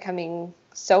that are becoming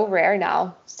so rare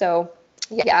now. So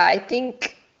yeah, I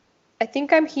think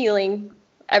I'm healing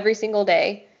every single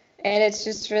day. And it's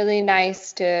just really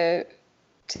nice to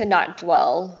not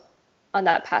dwell on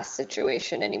that past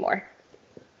situation anymore.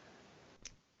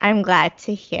 I'm glad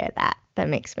to hear that. That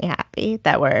makes me happy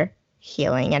that we're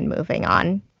healing and moving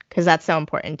on. because that's so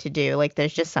important to do. Like,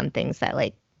 there's just some things that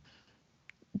like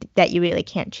that you really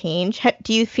can't change.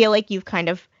 Do you feel like you've kind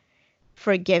of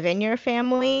forgiven your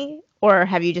family, or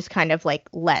have you just kind of like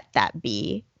let that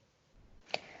be?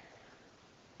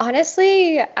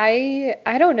 Honestly, I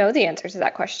don't know the answer to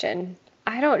that question.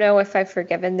 I don't know if I've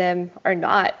forgiven them or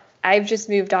not. I've just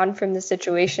moved on from the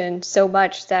situation so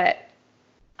much that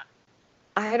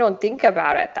I don't think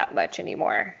about it that much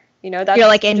anymore. You're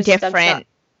like that's not. indifferent.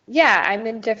 Yeah, I'm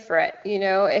indifferent.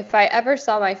 If I ever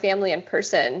saw my family in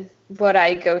person, would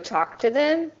I go talk to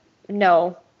them?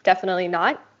 No, definitely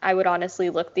not. I would honestly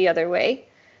look the other way.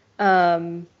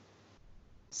 Um,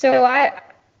 so I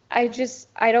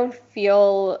don't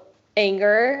feel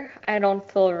anger. I don't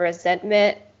feel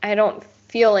resentment. I don't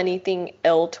feel anything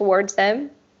ill towards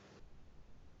them.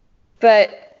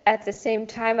 But at the same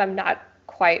time, I'm not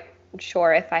quite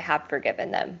sure if I have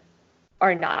forgiven them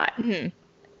or not. Mm-hmm.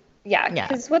 Yeah, Yeah.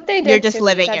 because what they You're did just to me,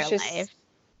 living your that's just, life.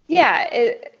 yeah,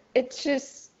 it's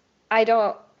just, I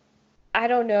don't, I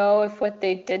don't know if what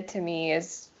they did to me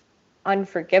is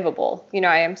unforgivable.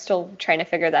 I am still trying to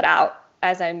figure that out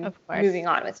as I'm Of course. moving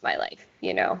on with my life.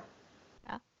 Yeah.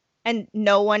 And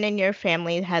no one in your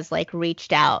family has like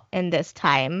reached out in this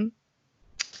time.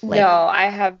 No, Like, I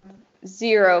have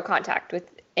zero contact with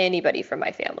anybody from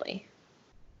my family.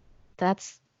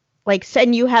 that's like, so,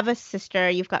 and you have a sister,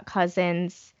 you've got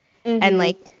cousins, and Mm-hmm.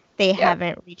 like they Yep.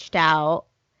 haven't reached out.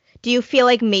 Do you feel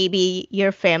like maybe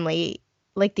your family,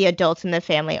 like the adults in the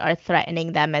family, are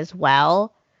threatening them as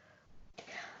well?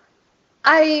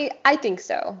 I think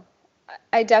so.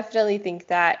 I definitely think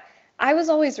that I was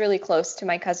always really close to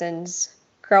my cousins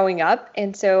growing up,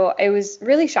 and so it was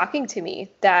really shocking to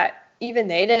me that even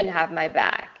they didn't have my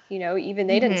back. Even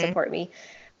they didn't Mm-hmm. support me.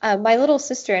 My little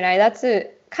sister and I, that's a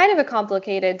kind of a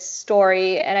complicated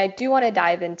story, and I do want to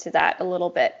dive into that a little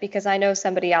bit because I know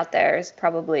somebody out there is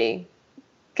probably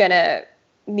gonna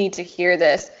need to hear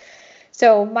this.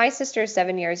 So my sister is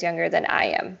 7 years younger than I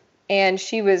am, and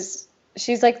she's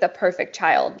like the perfect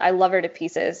child. I love her to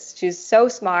pieces. She's so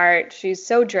smart, she's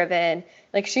so driven.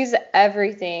 Like she's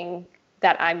everything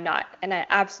that I'm not, and I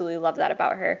absolutely love that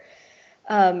about her.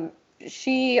 Um,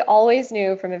 she always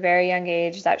knew from a very young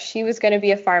age that she was going to be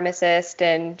a pharmacist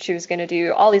and she was going to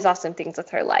do all these awesome things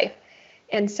with her life.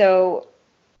 And so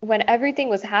when everything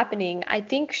was happening, I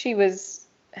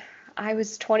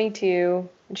was 22,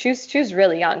 and she was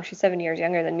really young. She's 7 years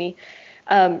younger than me.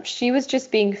 She was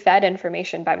just being fed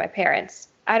information by my parents.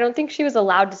 I don't think she was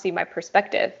allowed to see my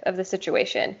perspective of the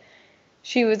situation.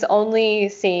 She was only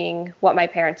seeing what my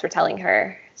parents were telling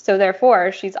her. So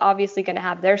therefore, she's obviously going to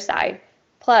have their side.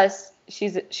 Plus,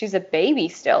 she's a baby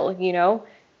still.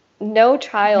 No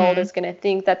child Mm-hmm. is going to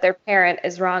think that their parent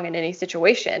is wrong in any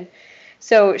situation.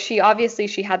 So she had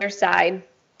their side.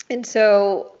 And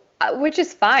so which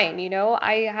is fine.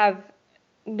 I have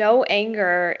no anger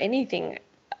or anything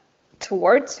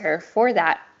towards her for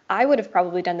that. I would have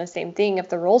probably done the same thing if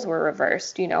the roles were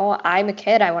reversed. I'm a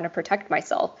kid, I want to protect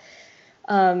myself.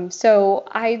 So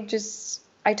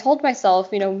I told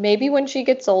myself, maybe when she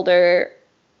gets older,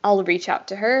 I'll reach out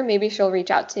to her. Maybe she'll reach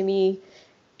out to me,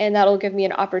 and that'll give me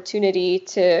an opportunity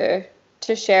to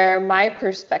share my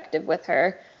perspective with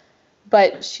her.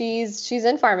 But she's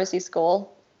in pharmacy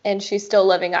school and she's still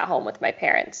living at home with my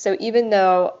parents. So even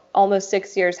though almost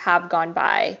 6 years have gone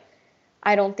by,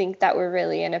 I don't think that we're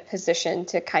really in a position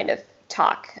to kind of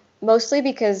talk. Mostly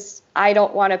because I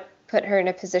don't want to put her in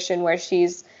a position where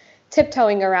she's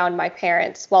tiptoeing around my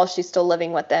parents while she's still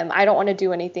living with them. I don't want to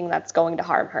do anything that's going to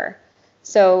harm her.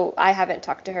 So I haven't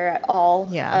talked to her at all.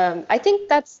 Yeah. I think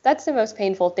that's the most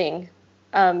painful thing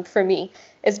for me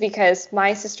is because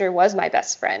my sister was my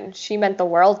best friend. She meant the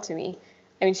world to me.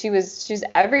 I mean, she's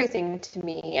everything to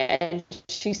me, and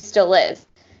she still is.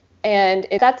 And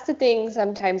that's the thing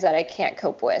sometimes that I can't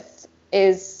cope with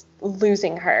is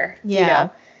losing her. Yeah.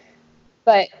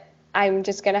 But I'm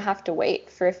just gonna have to wait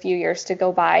for a few years to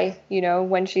go by,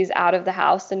 when she's out of the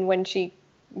house and when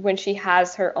she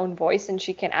has her own voice and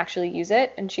she can actually use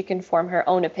it and she can form her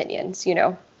own opinions.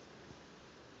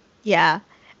 Yeah.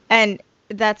 And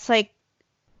that's like,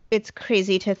 it's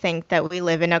crazy to think that we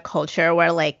live in a culture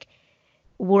where like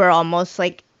we're almost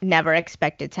like never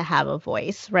expected to have a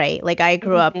voice, right? Like I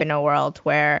grew up Mhm. in a world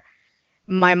where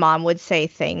my mom would say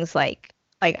things like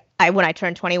I when I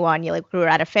turned 21, you like we were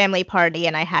at a family party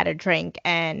and I had a drink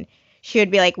and she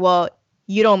would be like, "Well,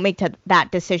 you don't make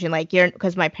that decision like you're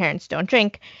because my parents don't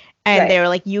drink." And they Right. were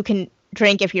like, "You can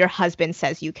drink if your husband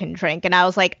says you can drink." And I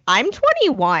was like, "I'm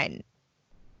 21."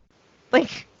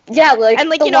 Like Yeah, and like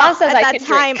like, the you know, law says at I that can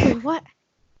drink. time, what?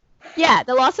 Yeah,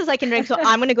 the law says I can drink, so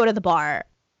I'm gonna go to the bar.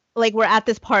 Like we're at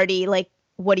this party, like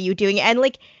what are you doing? And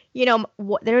like you know,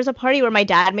 there was a party where my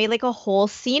dad made like a whole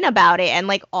scene about it, and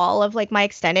like all of like my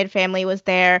extended family was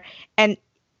there, and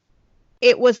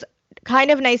it was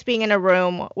kind of nice being in a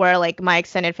room where like my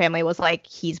extended family was like,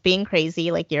 he's being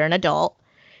crazy, like you're an adult.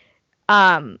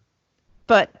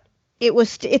 But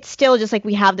it's still just like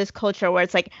we have this culture where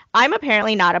it's like I'm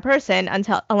apparently not a person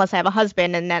unless I have a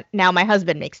husband, and that now my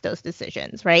husband makes those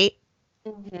decisions, right?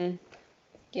 Mm-hmm.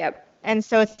 Yep. And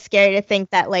so it's scary to think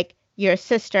that like your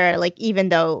sister, like even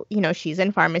though, you know, she's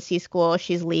in pharmacy school,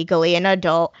 she's legally an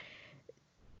adult,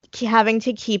 having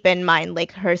to keep in mind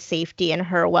like her safety and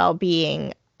her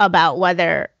well-being about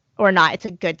whether or not it's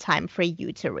a good time for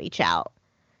you to reach out.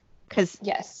 Because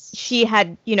yes, she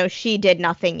had, you know, she did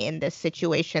nothing in this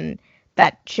situation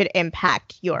that should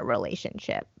impact your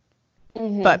relationship.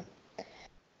 Mm-hmm. But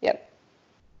yep,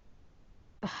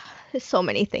 there's so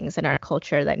many things in our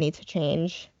culture that need to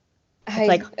change.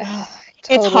 Totally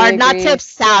it's hard agree. Not to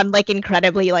sound like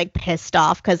incredibly like pissed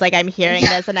off, because like I'm hearing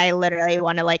this and I literally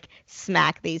want to like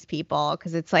smack these people,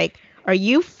 because it's like, are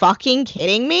you fucking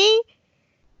kidding me?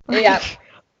 Like,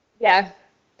 yeah.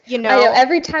 You know? I know,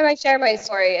 every time I share my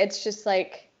story, it's just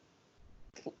like,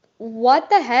 what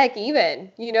the heck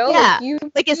even? You know, yeah.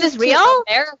 like is this real?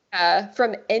 America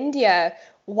from India.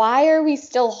 Why are we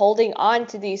still holding on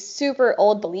to these super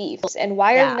old beliefs? And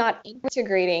why are we not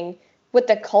integrating with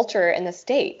the culture in the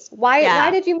States?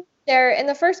 Why did you move there in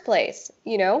the first place?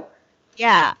 You know?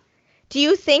 Yeah. Do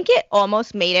you think it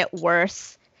almost made it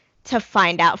worse to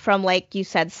find out from, like you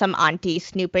said, some auntie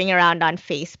snooping around on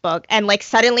Facebook, and like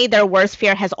suddenly their worst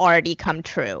fear has already come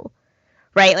true,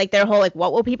 right? Like their whole like,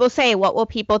 what will people say? What will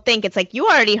people think? It's like you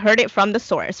already heard it from the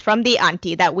source, from the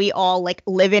auntie, that we all like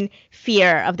live in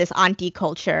fear of this auntie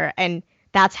culture, and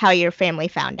that's how your family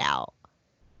found out.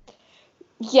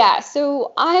 Yeah,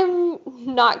 so I'm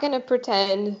not going to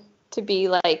pretend to be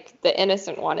like the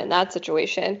innocent one in that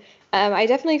situation. I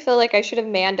definitely feel like I should have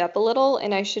manned up a little,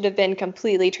 and I should have been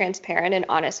completely transparent and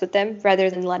honest with them rather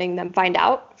than letting them find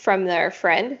out from their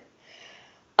friend.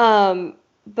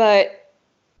 But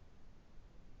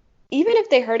even if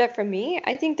they heard it from me,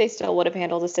 I think they still would have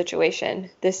handled the situation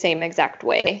the same exact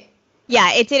way.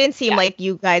 Yeah, it didn't seem like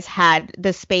you guys had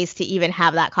the space to even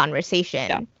have that conversation.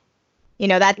 No. You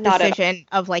know, that decision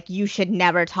of like, you should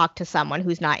never talk to someone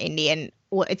who's not Indian,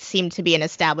 it seemed to be an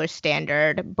established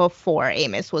standard before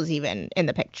Amos was even in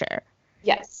the picture.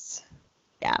 Yes.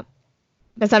 Yeah.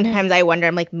 But sometimes I wonder,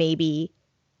 I'm like, maybe,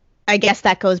 I guess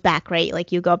that goes back, right?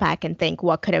 Like you go back and think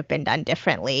what could have been done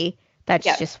differently.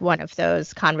 That's just one of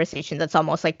those conversations that's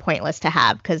almost like pointless to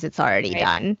have because it's already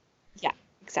done. Yeah,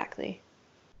 exactly.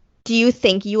 Do you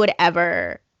think you would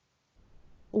ever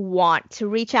want to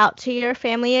reach out to your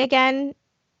family again,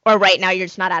 or right now you're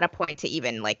just not at a point to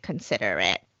even like consider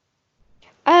it?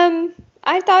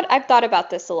 I've thought about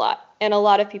this a lot, and a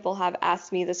lot of people have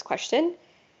asked me this question.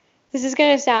 This is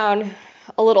going to sound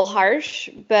a little harsh,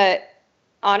 but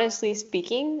honestly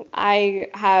speaking, I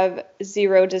have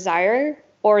zero desire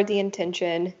or the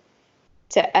intention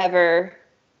to ever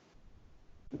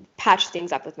patch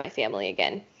things up with my family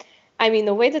again. I mean,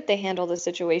 the way that they handled the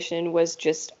situation was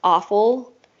just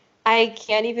awful. I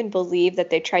can't even believe that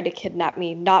they tried to kidnap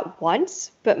me not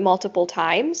once, but multiple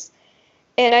times.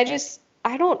 And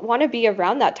I don't want to be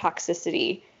around that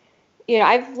toxicity. You know,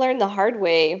 I've learned the hard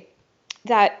way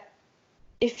that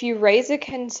if you raise a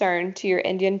concern to your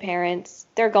Indian parents,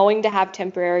 they're going to have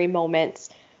temporary moments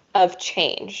of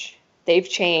change. They've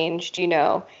changed, you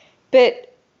know,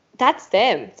 but that's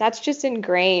them. That's just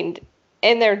ingrained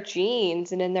in their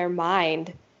genes and in their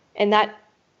mind. And that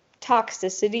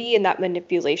toxicity and that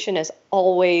manipulation is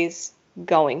always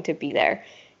going to be there.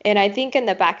 And I think in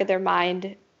the back of their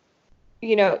mind,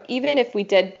 you know, even if we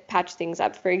did patch things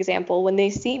up, for example, when they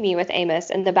see me with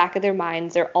Amos, in the back of their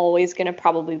minds, they're always going to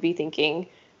probably be thinking,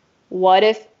 what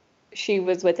if she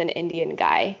was with an Indian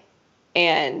guy?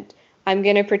 And I'm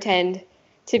going to pretend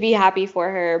to be happy for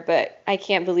her, but I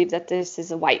can't believe that this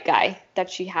is a white guy that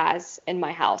she has in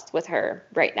my house with her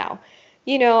right now.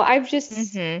 You know, I've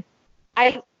just,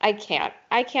 I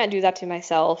can't do that to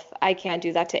myself. I can't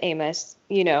do that to Amos,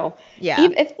 you know. Yeah.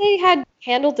 If they had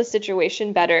handled the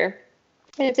situation better,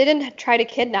 and if they didn't try to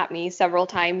kidnap me several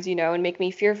times, you know, and make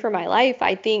me fear for my life,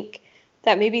 I think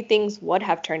that maybe things would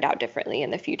have turned out differently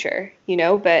in the future, you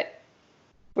know, but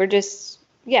we're just,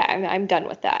 I'm done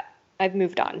with that. I've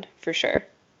moved on for sure.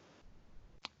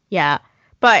 Yeah.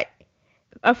 But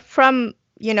from,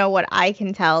 you know, what I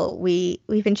can tell, we've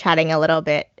been chatting a little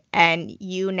bit, and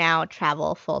you now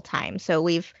travel full time. So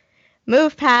we've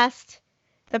moved past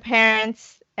the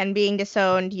parents and being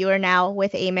disowned. You are now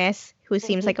with Amos, who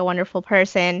seems like a wonderful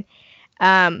person.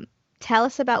 Tell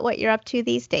us about what you're up to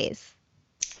these days.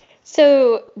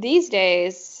 So these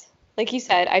days, like you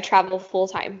said, I travel full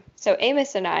time. So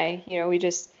Amos and I,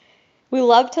 we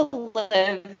love to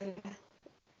live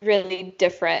really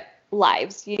different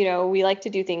lives. We like to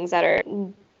do things that are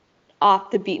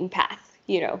off the beaten path,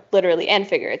 literally and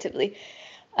figuratively.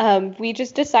 We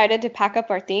just decided to pack up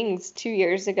our things 2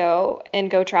 years ago and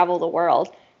go travel the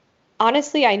world.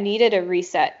 Honestly, I needed a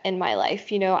reset in my life.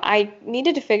 I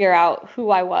needed to figure out who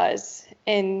I was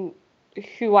and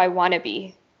who I want to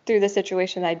be through the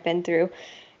situation I'd been through.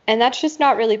 And that's just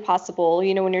not really possible,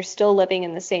 when you're still living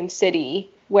in the same city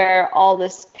where all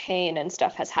this pain and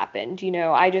stuff has happened.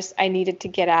 I needed to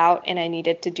get out and I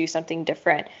needed to do something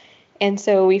different. And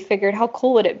so we figured, how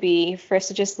cool would it be for us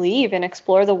to just leave and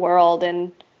explore the world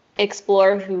and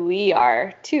explore who we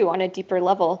are too on a deeper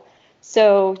level.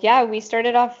 So yeah, we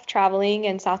started off traveling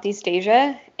in Southeast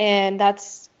Asia, and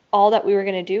that's all that we were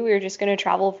going to do. We were just going to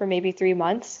travel for maybe 3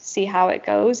 months, see how it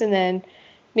goes, and then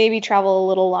maybe travel a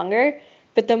little longer.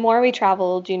 But the more we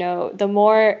traveled, the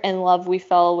more in love we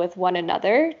fell with one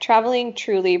another. Traveling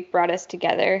truly brought us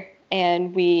together,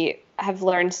 and we have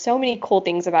learned so many cool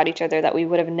things about each other that we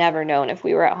would have never known if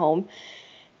we were at home.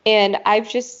 And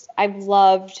I've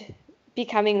loved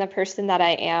becoming the person that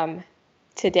I am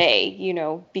today,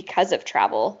 because of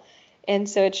travel. And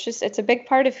so it's a big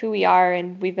part of who we are.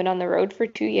 And we've been on the road for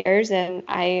 2 years, and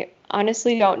I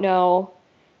honestly don't know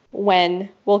when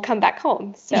we'll come back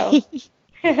home. So,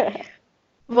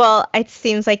 Well, it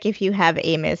seems like if you have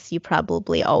Amos, you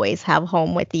probably always have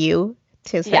home with you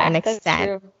to a certain yeah, that's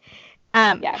extent. true.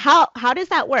 Yeah. How does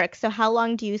that work? So how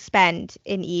long do you spend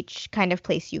in each kind of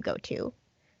place you go to?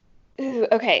 Ooh,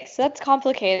 okay, so that's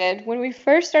complicated. When we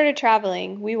first started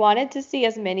traveling, we wanted to see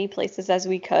as many places as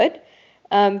we could,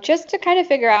 just to kind of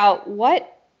figure out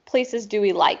what places do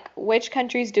we like, which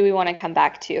countries do we want to come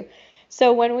back to.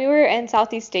 So when we were in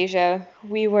Southeast Asia,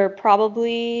 we were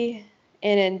probably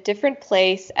in a different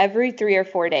place every 3 or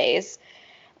 4 days.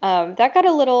 That got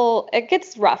it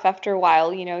gets rough after a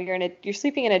while. You're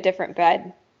sleeping in a different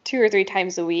bed 2 or 3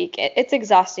 times a week. It's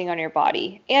exhausting on your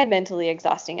body and mentally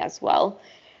exhausting as well.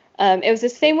 It was the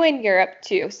same way in Europe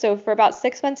too. So for about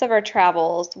 6 months of our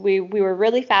travels, we were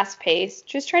really fast paced,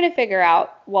 just trying to figure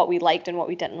out what we liked and what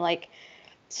we didn't like.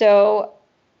 So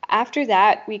after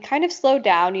that, we kind of slowed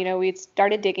down. We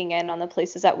started digging in on the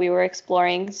places that we were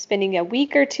exploring, spending a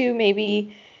week or two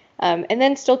maybe, and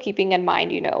then still keeping in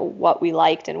mind, what we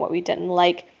liked and what we didn't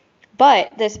like.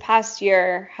 But this past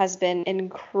year has been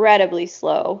incredibly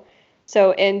slow.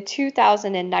 So in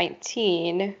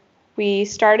 2019, we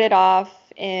started off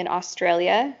in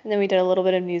Australia, and then we did a little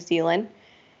bit of New Zealand.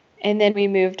 And then we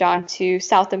moved on to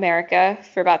South America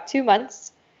for about 2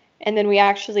 months. And then we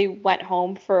actually went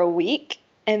home for a week.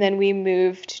 And then we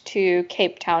moved to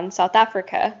Cape Town, South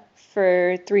Africa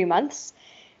for 3 months.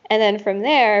 And then from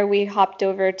there, we hopped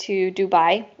over to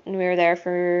Dubai, and we were there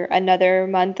for another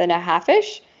month and a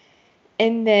half-ish.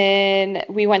 And then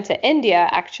we went to India,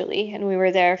 actually, and we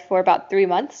were there for about 3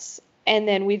 months. And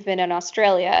then we've been in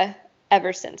Australia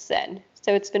ever since then.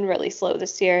 So it's been really slow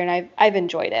this year, and I've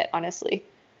enjoyed it, honestly.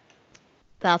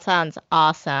 That sounds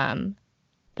awesome.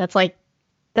 That's like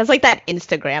that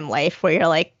Instagram life where you're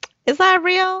like, is that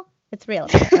real? It's real,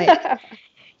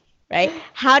 right?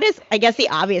 I guess the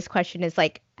obvious question is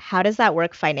like, how does that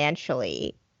work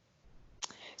financially?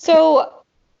 So,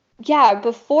 yeah,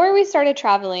 before we started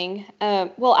traveling,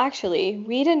 well, actually,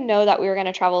 we didn't know that we were going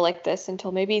to travel like this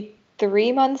until maybe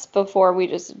 3 months before we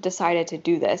just decided to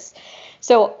do this.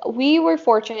 So we were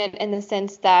fortunate in the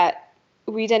sense that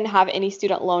we didn't have any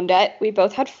student loan debt. We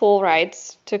both had full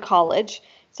rides to college.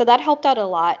 So that helped out a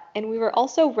lot. And we were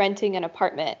also renting an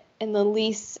apartment, and the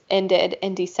lease ended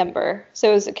in December.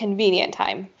 So it was a convenient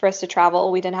time for us to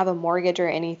travel. We didn't have a mortgage or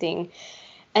anything.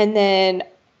 And then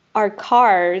our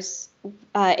cars,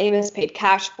 Amos paid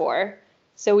cash for.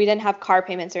 So we didn't have car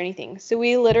payments or anything. So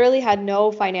we literally had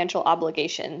no financial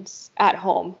obligations at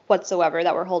home whatsoever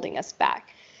that were holding us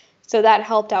back. So that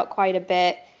helped out quite a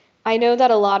bit. I know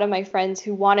that a lot of my friends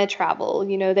who want to travel,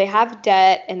 they have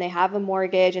debt and they have a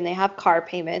mortgage and they have car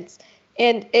payments.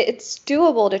 And it's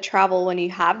doable to travel when you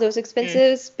have those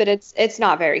expenses, but it's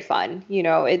not very fun.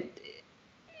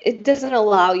 It doesn't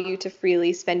allow you to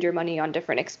freely spend your money on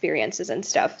different experiences and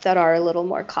stuff that are a little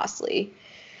more costly.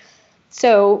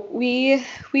 So we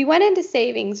went into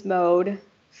savings mode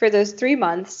for those 3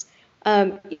 months.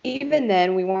 Even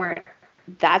then, we weren't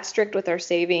that strict with our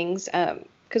savings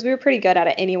because we were pretty good at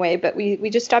it anyway. But we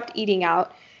just stopped eating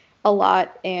out a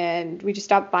lot, and we just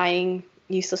stopped buying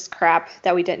useless crap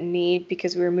that we didn't need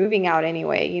because we were moving out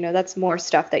anyway. That's more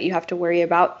stuff that you have to worry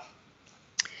about.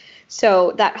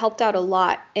 So that helped out a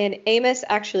lot. And Amos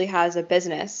actually has a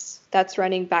business that's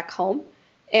running back home.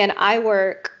 And I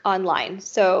work online.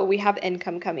 So we have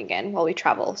income coming in while we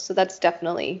travel. So that's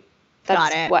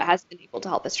Got it. what has been able to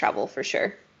help us travel for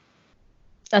sure.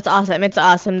 That's awesome. It's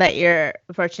awesome that you're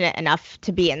fortunate enough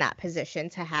to be in that position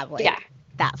to have like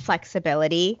that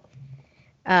flexibility.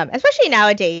 Especially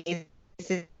nowadays,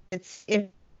 it's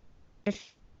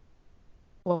if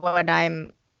what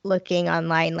I'm looking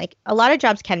online, like a lot of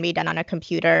jobs can be done on a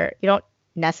computer. You don't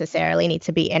necessarily need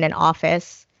to be in an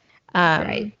office.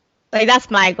 Right. Like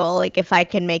that's my goal. Like if I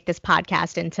can make this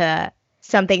podcast into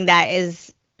something that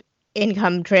is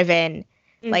income driven,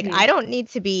 like I don't need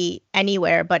to be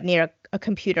anywhere but near a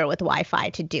computer with Wi-Fi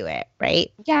to do it,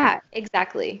 right? Yeah,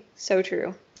 exactly. So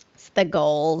true. It's the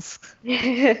goals. Do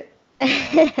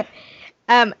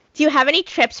you have any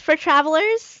tips for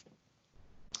travelers?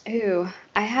 Ooh,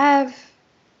 I have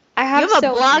You have a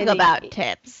so blog many. about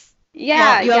tips.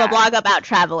 Yeah, Well, you have a blog about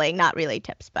traveling, not really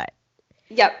tips, but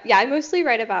Yep. Yeah, I mostly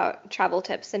write about travel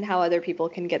tips and how other people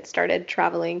can get started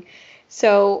traveling.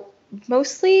 So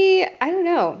mostly, I don't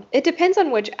know. It depends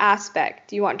on which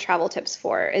aspect you want travel tips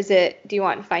for. Do you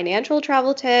want financial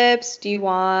travel tips? Do you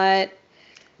want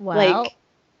well, like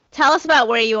tell us about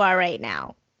where you are right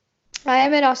now. I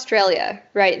am in Australia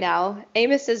right now.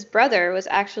 Amos's brother was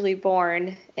actually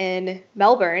born in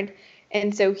Melbourne,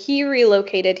 and so he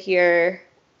relocated here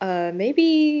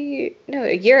maybe no,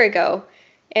 a year ago.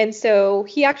 And so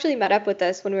he actually met up with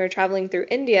us when we were traveling through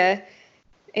India,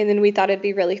 and then we thought it'd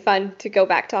be really fun to go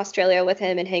back to Australia with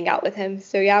him and hang out with him.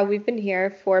 So yeah, we've been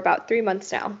here for about 3 months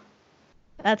now.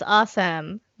 That's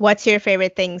awesome. What's your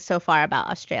favorite thing so far about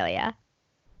Australia?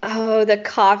 Oh, the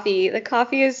coffee. The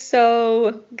coffee is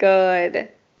so good.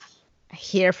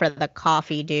 Here for the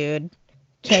coffee, dude.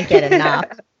 Can't get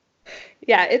enough.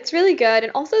 Yeah, it's really good.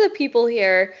 And also the people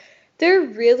here,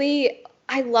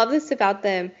 I love this about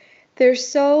them. They're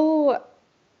so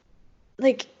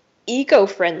like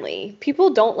eco-friendly.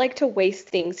 People don't like to waste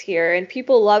things here, and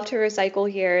people love to recycle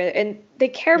here, and they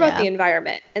care about the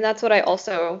environment. And that's what I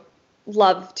also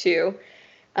love too.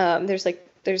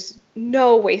 There's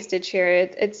no wastage here.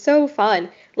 It's so fun.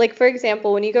 Like for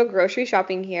example, when you go grocery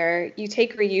shopping here, you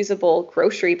take reusable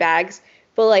grocery bags.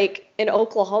 But like in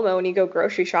Oklahoma, when you go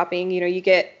grocery shopping, you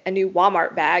get a new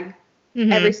Walmart bag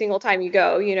every single time you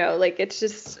go. Like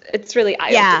it's really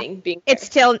eye-opening being there.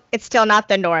 It's still not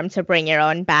the norm to bring your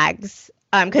own bags.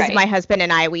 Because my husband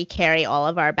and I, we carry all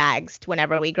of our bags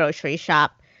whenever we grocery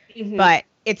shop. But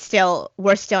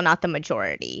we're still not the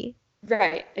majority.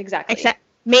 Right, exactly. Except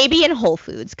maybe in Whole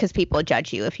Foods, because people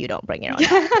judge you if you don't bring your own.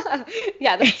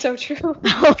 Yeah, that's so true.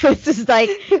 Whole Foods is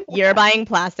like, you're buying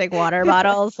plastic water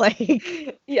bottles.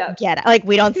 Like, yeah, get it. Like,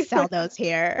 we don't sell those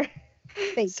here.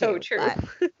 So true.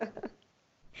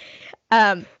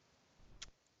 Oh,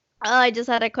 I just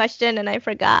had a question and I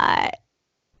forgot.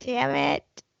 Damn it.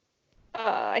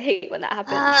 I hate when that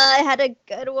happens. I had a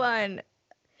good one.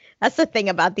 That's the thing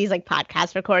about these like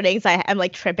podcast recordings. I'm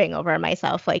like tripping over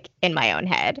myself like in my own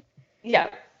head. Yeah.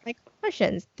 Like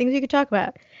questions, things you could talk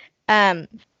about. Do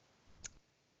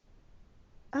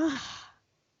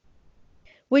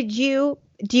you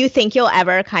think you'll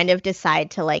ever kind of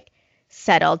decide to like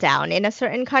settle down in a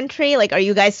certain country? Like, are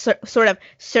you guys sort of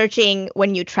searching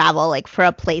when you travel, like for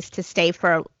a place to stay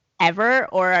forever,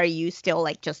 or are you still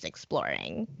like just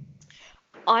exploring?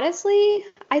 Honestly,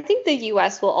 I think the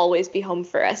US will always be home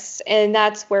for us, and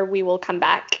that's where we will come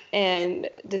back and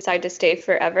decide to stay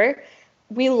forever.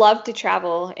 We love to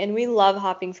travel and we love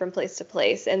hopping from place to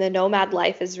place, and the nomad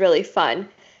life is really fun.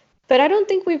 But I don't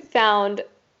think we've found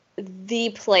the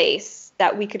place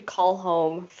that we could call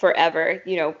home forever,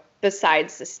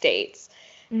 besides the States.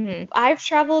 I've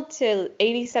traveled to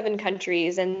 87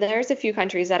 countries, and there's a few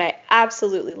countries that I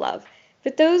absolutely love.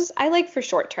 But those I like for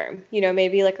short term,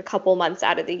 maybe like a couple months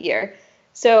out of the year.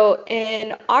 So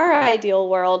in our ideal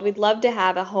world, we'd love to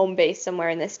have a home base somewhere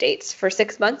in the States for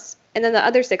 6 months. And then the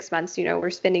other 6 months, we're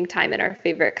spending time in our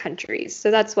favorite countries. So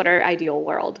that's what our ideal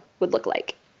world would look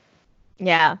like.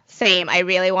 Yeah, same. I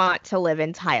really want to live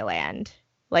in Thailand.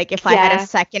 Like if I had a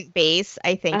second base,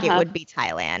 I think it would be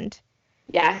Thailand.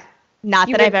 Yeah. Not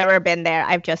that I've ever been there.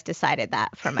 I've just decided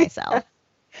that for myself.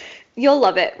 You'll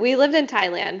love it. We lived in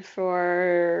Thailand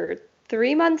for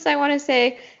 3 months, I want to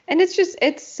say. And it's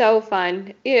so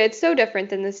fun. It's so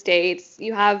different than the States.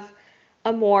 You have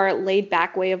a more laid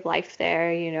back way of life there,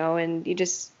 and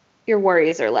your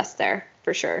worries are less there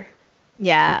for sure.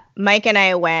 Yeah. Mike and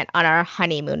I went on our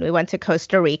honeymoon. We went to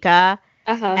Costa Rica,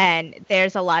 and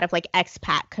there's a lot of like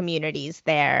expat communities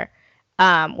there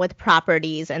with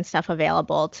properties and stuff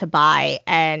available to buy.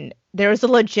 And there was a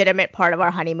legitimate part of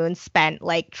our honeymoon spent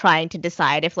like trying to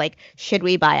decide if like should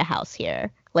we buy a house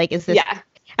here? Like, is this? Yeah.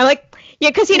 I'm like, yeah,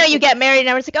 because you know you get married and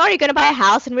everyone's like, oh, are you gonna buy a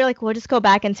house? And we're like, we'll just go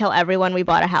back and tell everyone we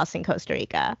bought a house in Costa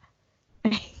Rica.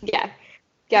 Yeah.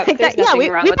 Yeah. Like There's that, yeah, nothing we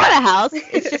wrong bought with that. a house.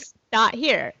 It's just not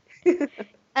here.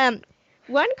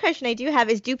 One question I do have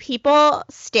is, do people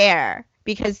stare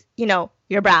because you know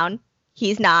you're brown,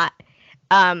 he's not,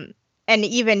 and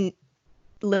even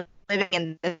living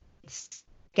in this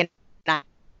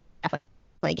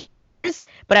like,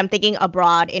 but I'm thinking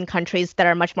abroad in countries that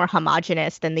are much more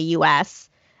homogenous than the U.S.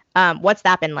 What's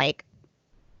that been like?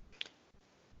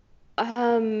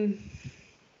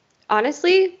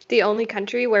 Honestly, the only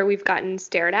country where we've gotten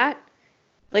stared at,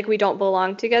 like we don't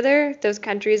belong together, those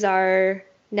countries are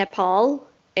Nepal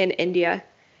and India.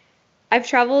 I've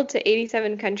traveled to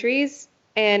 87 countries,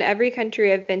 and every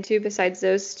country I've been to besides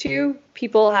those two,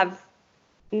 people have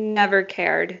never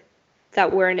cared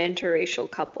that we're an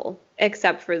interracial couple,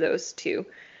 except for those two.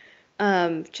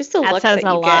 Just the That looks says that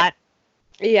a you lot.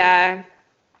 get. Yeah.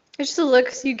 Just the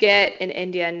looks you get in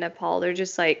India and Nepal, they're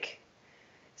just like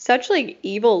such like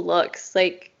evil looks.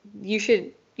 Like you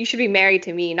should be married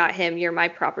to me, not him. You're my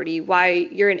property. Why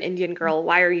you're an Indian girl?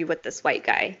 Why are you with this white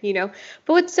guy? You know?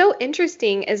 But what's so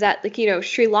interesting is that like, you know,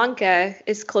 Sri Lanka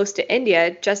is close to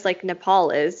India, just like Nepal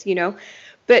is, you know.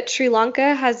 But Sri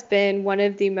Lanka has been one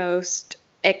of the most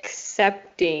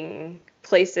accepting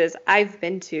places I've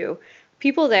been to.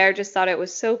 People there just thought it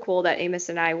was so cool that Amos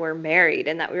and I were married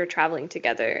and that we were traveling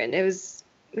together. And it was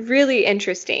really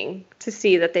interesting to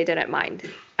see that they didn't mind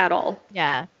at all.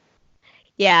 Yeah.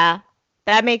 Yeah,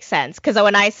 that makes sense. Because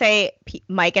when I say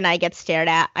Mike and I get stared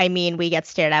at, I mean we get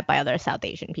stared at by other South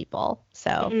Asian people.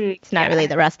 So it's not really Yeah.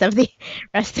 the rest of the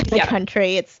Yeah.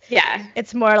 country. Yeah.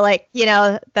 It's more like, you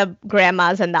know, the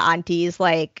grandmas and the aunties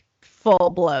like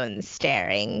full blown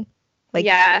staring. Like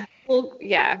Yeah. Well,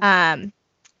 yeah.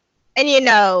 and you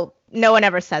know, no one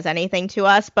ever says anything to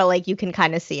us, but like you can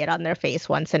kind of see it on their face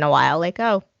once in a while, like,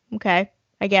 oh, okay,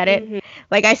 I get it. Mhm.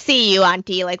 Like I see you,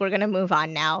 auntie, like we're gonna move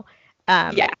on now.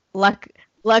 Yeah.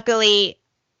 Luckily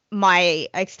my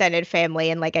extended family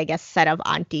and like I guess set of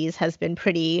aunties has been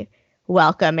pretty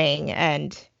welcoming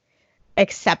and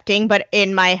accepting, but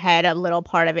in my head a little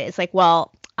part of it is like,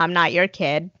 well, I'm not your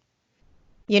kid,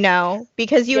 you know,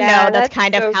 because you Yeah, know that's that's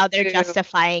kind of so how they're true.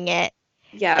 justifying it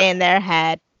Yeah. in their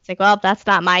head. It's like, well, that's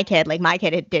not my kid. Like my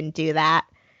kid didn't do that.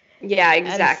 Yeah, And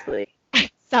exactly.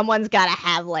 someone's got to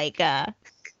have like a,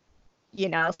 you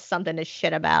know, something to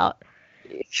shit about.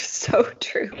 So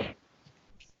true.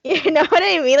 You know what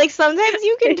I mean? Like sometimes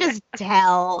you can just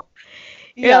tell.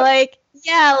 You're Yep. like,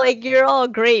 yeah, like you're all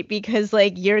great because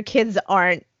like your kids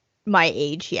aren't my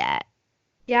age yet.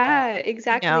 Yeah,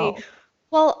 exactly. No.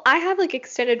 Well, I have like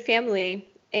extended family,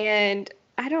 and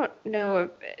I don't know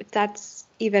if that's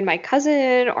even my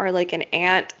cousin or like an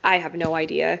aunt. I have no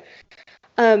idea.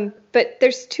 But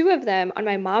there's two of them on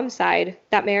my mom's side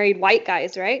that married white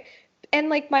guys, right? And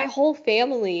like my whole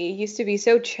family used to be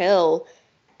so chill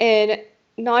and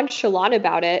nonchalant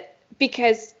about it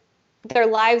because their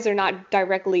lives are not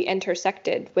directly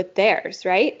intersected with theirs,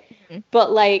 right? Mhm.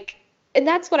 But like, and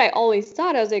that's what I always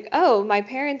thought. I was like, oh, my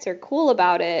parents are cool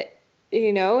about it.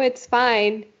 You know, it's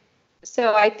fine.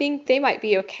 So I think they might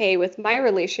be okay with my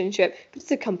relationship, but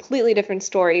it's a completely different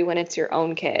story when it's your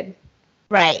own kid.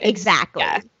 Right, It's, exactly.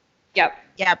 yeah. Yep.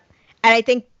 Yep. And I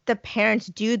think the parents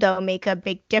do though make a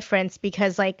big difference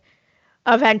because like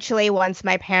eventually once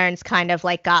my parents kind of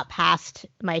like got past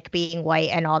Mike being white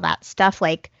and all that stuff,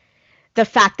 like the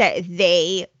fact that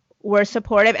they were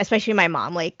supportive, especially my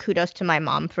mom, like kudos to my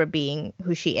mom for being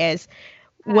who she is,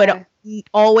 would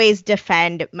always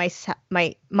defend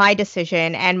my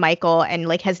decision and Michael, and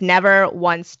like has never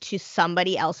once to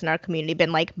somebody else in our community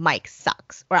been like Mike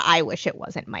sucks or I wish it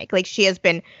wasn't Mike. Like she has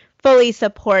been fully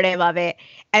supportive of it.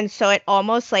 And so it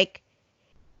almost like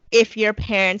if your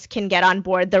parents can get on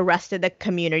board, the rest of the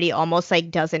community almost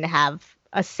like doesn't have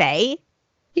a say.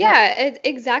 Yeah,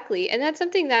 exactly. And that's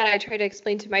something that I try to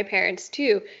explain to my parents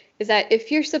too, is that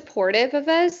if you're supportive of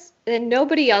us, then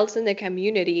nobody else in the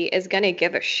community is going to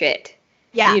give a shit,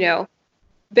 Yeah. you know?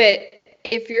 But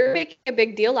if you're making a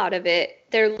big deal out of it,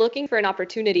 they're looking for an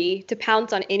opportunity to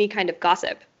pounce on any kind of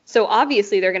gossip. So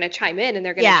obviously they're going to chime in and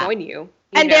they're going to Yeah. join you.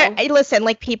 And know? listen,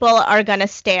 like people are gonna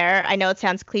stare. I know it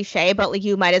sounds cliche, but like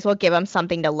you might as well give them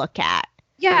something to look at.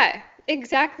 Yeah,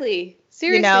 exactly.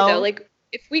 Seriously know? though, like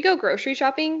if we go grocery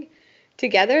shopping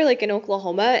together, like in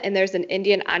Oklahoma, and there's an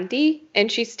Indian auntie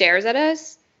and she stares at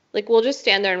us, like we'll just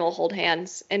stand there and we'll hold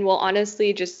hands and we'll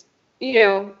honestly just, you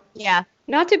know, Yeah.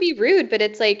 not to be rude, but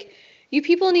it's like you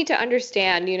people need to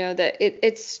understand, you know, that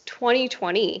it's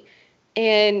 2020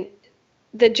 and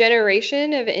the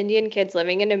generation of Indian kids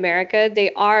living in America,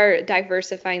 they are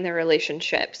diversifying their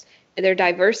relationships. They're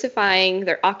diversifying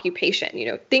their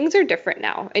occupation. Things are different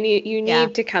now, and you Yeah.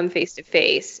 need to come face to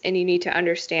face, and you need to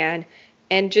understand,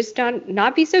 and just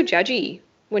not be so judgy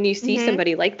when you see Mm-hmm.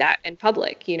 somebody like that in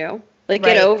public. Like,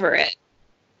 get Right. over it.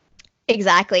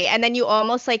 Exactly. And then you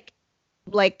almost like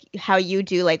how you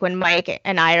do, like when Mike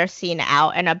and I are seen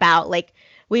out and about, like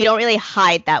we don't really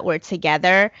hide that we're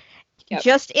together, Yep.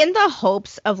 just in the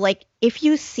hopes of like if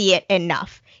you see it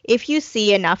enough, if you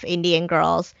see enough Indian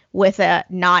girls with a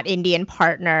not Indian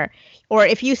partner, or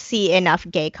if you see enough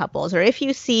gay couples, or if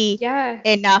you see Yeah.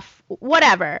 enough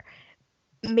whatever,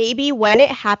 maybe when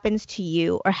it happens to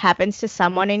you or happens to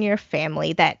someone in your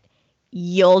family, that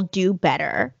you'll do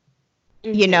better.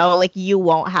 Mm-hmm. Like you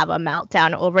won't have a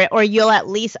meltdown over it, or you'll at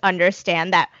least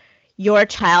understand that your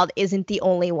child isn't the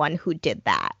only one who did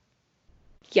that,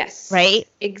 Yes, right?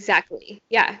 exactly.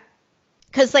 Yeah.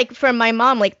 Because like for my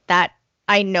mom, like that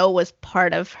I know was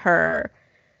part of her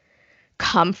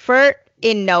comfort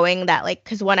in knowing that, like,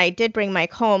 because when I did bring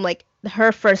Mike home, like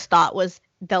her first thought was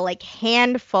the like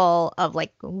handful of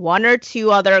like one or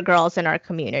two other girls in our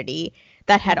community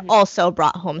that had Mm-hmm. also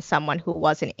brought home someone who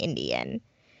wasn't Indian,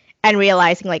 and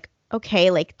realizing like,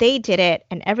 okay, like they did it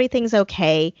and everything's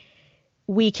okay,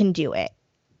 we can do it,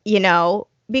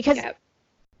 because Yep.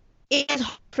 it's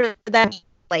hard for them,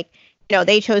 like,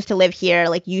 they chose to live here,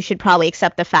 like you should probably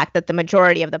accept the fact that the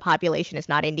majority of the population is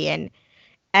not Indian,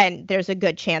 and there's a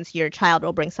good chance your child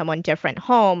will bring someone different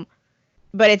home,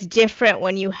 but it's different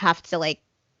when you have to like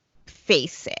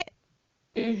face it.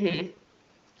 Mm-hmm.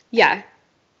 Yeah.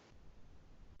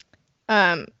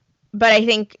 um but I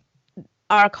think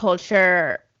our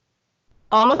culture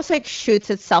almost like shoots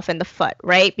itself in the foot,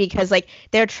 right? Because like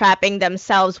they're trapping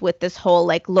themselves with this whole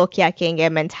like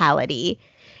Lokyakenge mentality,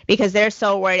 because they're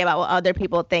so worried about what other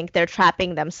people think. They're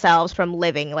trapping themselves from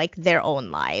living like their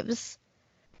own lives.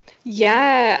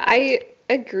 Yeah, I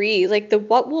agree. Like, the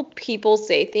what will people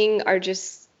say thing are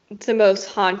just the most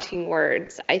haunting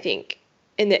words, I think,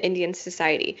 in the Indian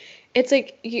society. It's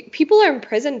like people are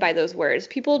imprisoned by those words.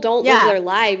 People don't live Yeah. their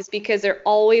lives because they're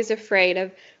always afraid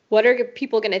of what are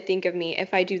people going to think of me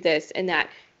if I do this and that.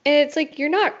 And it's like you're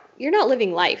not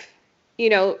living life.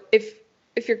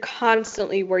 If you're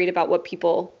constantly worried about what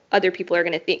other people are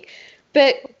going to think.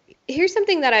 But here's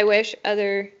something that I wish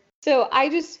other so I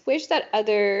just wish that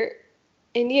other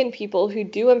Indian people who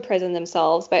do imprison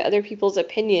themselves by other people's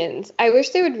opinions, I wish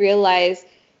they would realize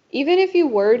even if you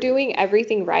were doing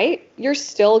everything right, you're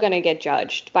still going to get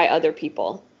judged by other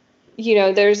people.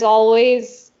 There's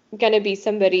always going to be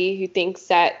somebody who thinks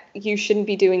that you shouldn't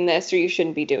be doing this or you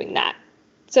shouldn't be doing that.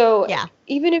 So Yeah.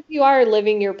 even if you are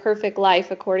living your perfect life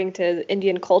according to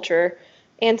Indian culture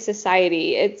and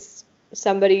society, it's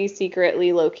somebody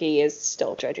secretly low key is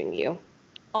still judging you.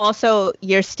 Also,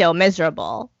 you're still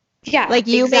miserable. Yeah, Like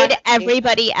you made exactly.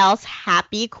 everybody else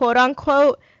happy, quote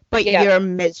unquote, but Yep. you're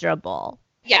miserable.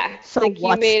 Yeah. So Like you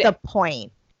what's made, the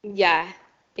point? yeah,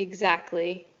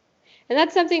 exactly. And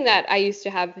that's something that I used to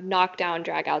have knockdown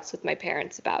dragouts with my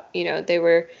parents about. They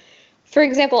were, for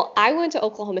example, I went to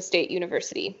Oklahoma State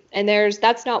University, and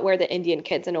that's not where the Indian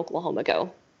kids in Oklahoma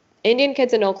go. Indian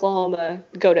kids in Oklahoma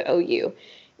go to OU.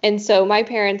 And so my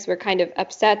parents were kind of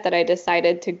upset that I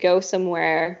decided to go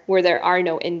somewhere where there are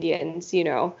no Indians.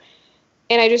 And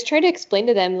I just tried to explain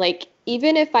to them, like,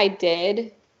 even if I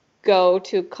did go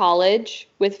to college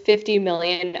with 50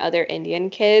 million other Indian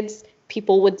kids,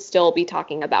 people would still be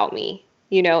talking about me,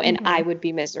 and I Hmm. would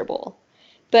be miserable.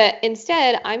 But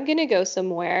instead, I'm going to go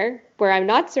somewhere where I'm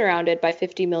not surrounded by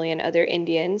 50 million other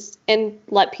Indians and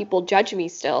let people judge me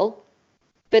still.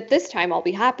 But this time I'll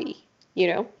be happy.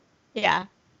 Yeah.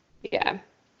 Yeah.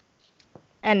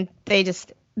 And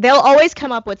they'll always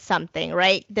come up with something,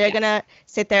 right? They're Yeah. gonna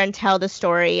sit there and tell the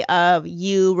story of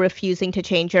you refusing to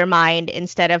change your mind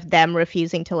instead of them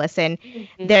refusing to listen.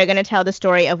 Mhm. They're gonna tell the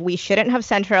story of we shouldn't have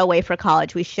sent her away for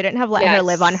college. We shouldn't have let her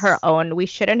live on her Yes. own. We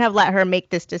shouldn't have let her make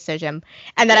this decision.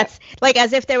 And then Yep. it's like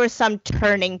as if there was some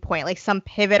turning point, like some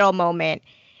pivotal moment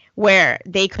where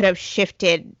they could have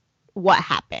shifted what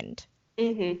happened.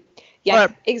 Hmm. Yeah, Or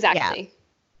yeah. exactly.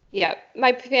 Yeah,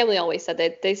 my family always said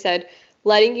that. They said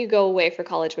letting you go away for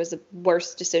college was the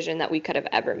worst decision that we could have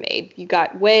ever made. You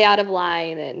got way out of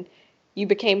line and you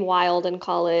became wild in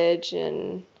college.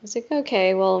 And I was like,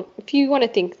 okay, well, if you want to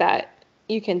think that,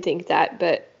 you can think that,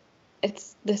 but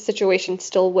the situation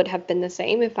still would have been the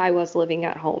same if I was living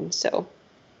at home. So,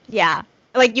 Yeah.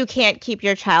 Like you can't keep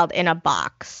your child in a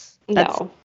box. That's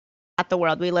no. not the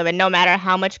world we live in. No matter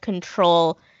how much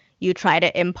control you try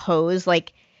to impose,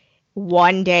 like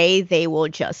one day they will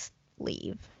just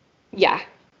leave. Yeah.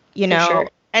 you For know? sure.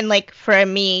 And like for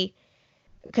me,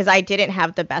 because I didn't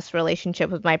have the best relationship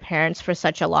with my parents for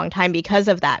such a long time because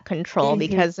of that control, Hmm.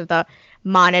 because of the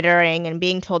monitoring and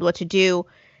being told what to do,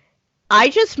 I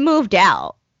just moved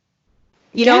out.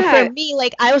 You know, for Yeah. me,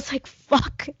 like, I was like,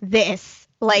 fuck this.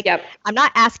 Like, Yep. I'm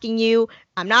not asking you,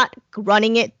 I'm not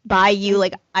running it by you.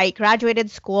 Like, I graduated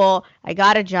school, I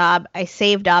got a job, I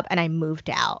saved up, and I moved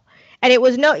out. And it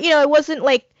was no, it wasn't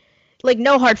like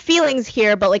no hard feelings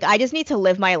here, but like, I just need to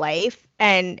live my life.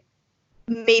 And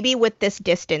maybe with this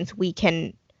distance, we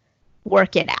can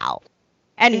work it out.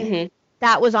 And Hmm.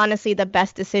 that was honestly the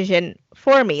best decision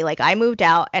for me. Like, I moved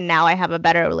out, and now I have a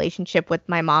better relationship with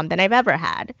my mom than I've ever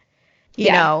had, you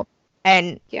Yeah. know?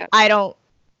 And Yeah. I don't,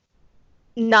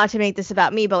 not to make this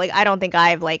about me, but like I don't think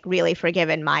I've like really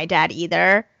forgiven my dad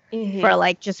either Hmm. for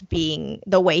like just being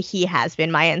the way he has been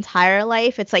my entire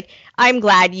life. It's like I'm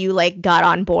glad you like got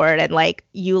on board and like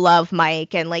you love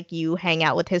Mike and like you hang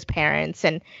out with his parents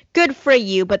and good for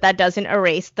you, but that doesn't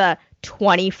erase the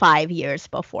 25 years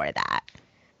before that.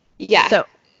 Yeah. So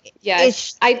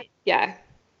Yes. it's Yeah.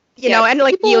 you Yeah. know, and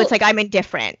like you, it's People, like I'm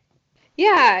indifferent.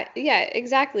 yeah, yeah,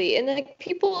 exactly. And like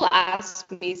people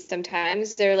ask me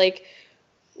sometimes, they're like,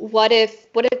 what if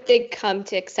they come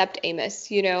to accept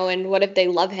Amos, and what if they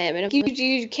love him? And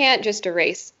you can't just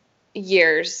erase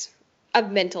years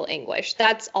of mental anguish.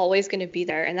 That's always going to be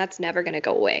there and that's never going to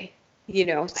go away.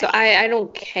 So Right. I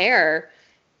don't care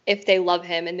if they love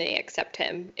him and they accept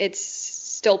him. It's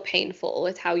still painful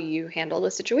with how you handle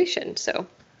the situation. So,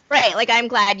 Right. Like I'm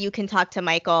glad you can talk to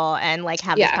Michael and like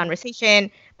have this yeah. conversation,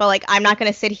 but like I'm not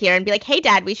gonna sit here and be like, "Hey,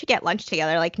 Dad, we should get lunch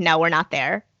together." Like, no, we're not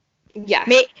there. Yeah,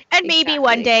 Maybe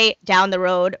one exactly. day down the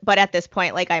road, but at this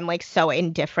point, like I'm like so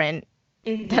indifferent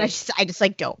that I Hmm. just I just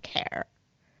like don't care.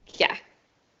 Yeah.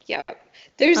 Yeah.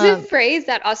 There's a Um, phrase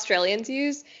that Australians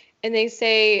use, and they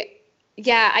say,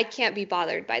 yeah, I can't be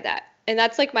bothered by that. And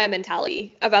that's like my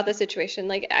mentality about the situation.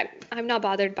 Like, I'm not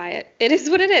bothered by it. It is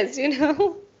what it is?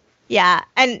 yeah,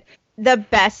 and the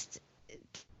best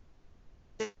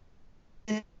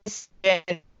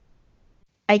decision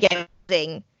I get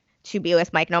thing to be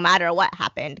with Mike no matter what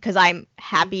happened because I'm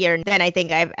happier than I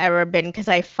think I've ever been because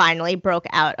I finally broke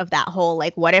out of that whole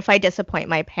like what if I disappoint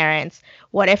my parents?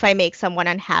 What if I make someone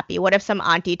unhappy? What if some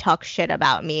auntie talks shit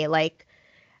about me? Like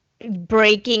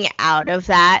breaking out of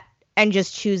that and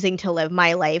just choosing to live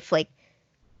my life like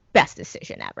best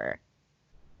decision ever.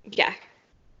 Yeah.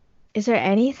 Is there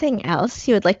anything else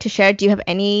you would like to share? Do you have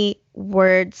any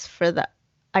words for the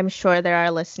I'm sure there are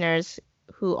listeners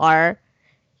who are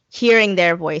hearing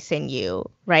their voice in you,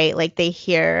 right? Like they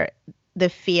hear the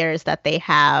fears that they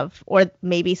have or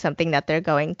maybe something that they're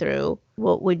going through.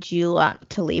 What would you want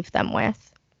to leave them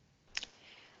with?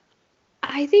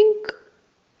 I think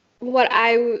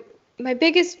my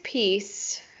biggest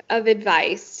piece of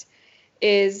advice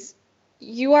is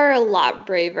you are a lot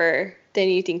braver than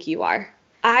you think you are.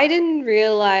 I didn't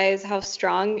realize how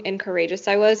strong and courageous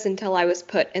I was until I was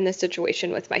put in this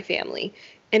situation with my family.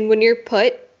 And when you're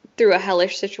put through a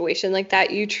hellish situation like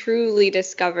that, you truly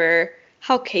discover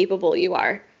how capable you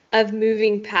are of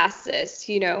moving past this.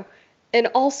 And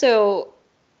also,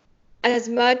 as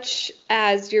much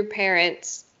as your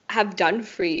parents have done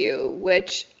for you,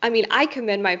 which I mean, I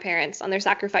commend my parents on their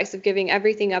sacrifice of giving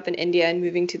everything up in India and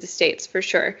moving to the States for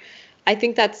sure. I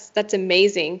think that's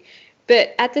amazing.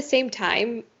 But at the same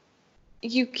time,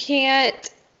 you can't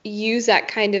use that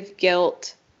kind of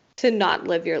guilt to not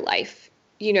live your life.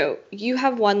 You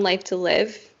have one life to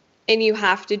live and you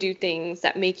have to do things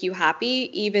that make you happy,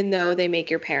 even though they make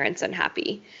your parents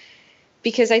unhappy.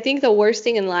 Because I think the worst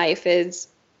thing in life is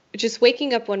just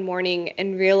waking up one morning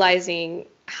and realizing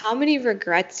how many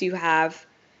regrets you have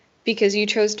because you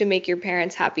chose to make your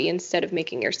parents happy instead of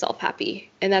making yourself happy.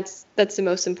 And that's the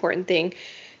most important thing.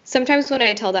 Sometimes when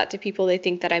I tell that to people, they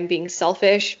think that I'm being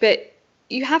selfish, but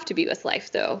you have to be with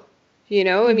life though.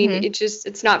 I mean, Mm-hmm.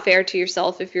 it's not fair to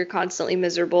yourself if you're constantly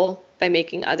miserable by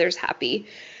making others happy.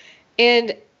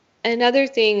 And another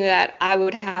thing that I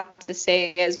would have to say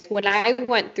is when I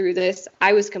went through this,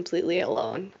 I was completely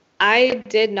alone. I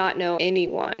did not know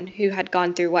anyone who had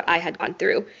gone through what I had gone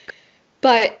through.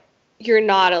 But you're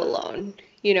not alone.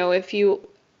 If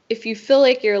you feel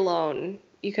like you're alone,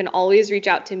 you can always reach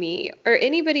out to me or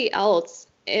anybody else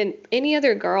and any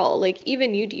other girl, like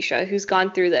even you, Disha, who's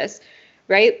gone through this,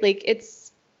 right? Like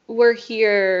we're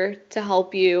here to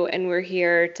help you and we're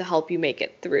here to help you make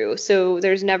it through. So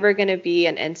there's never going to be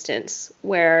an instance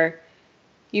where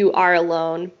you are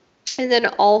alone. And then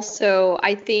also,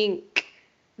 I think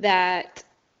that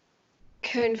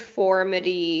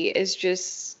conformity is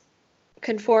just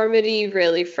conformity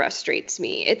really frustrates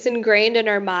me. It's ingrained in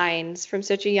our minds from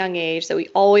such a young age that we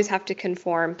always have to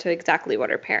conform to exactly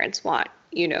what our parents want.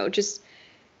 Just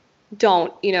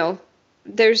don't,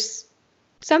 there's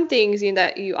some things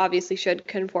that you obviously should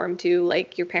conform to,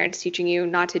 like your parents teaching you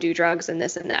not to do drugs and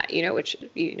this and that, which,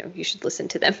 you should listen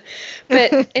to them.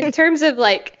 But in terms of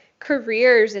like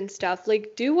careers and stuff,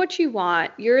 like do what you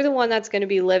want. You're the one that's going to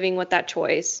be living with that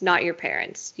choice, not your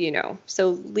parents, So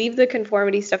leave the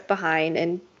conformity stuff behind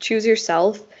and choose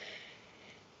yourself.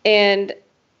 And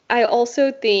I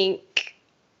also think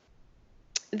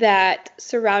that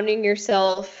surrounding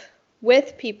yourself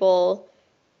with people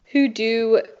who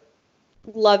do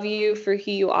love you for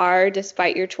who you are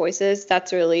despite your choices,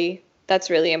 that's really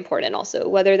important also,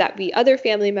 whether that be other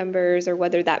family members or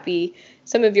whether that be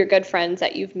some of your good friends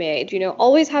that you've made.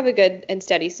 Always have a good and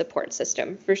steady support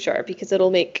system for sure, because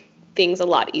it'll make things a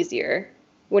lot easier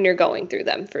when you're going through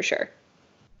them for sure.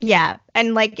 Yeah,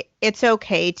 and like it's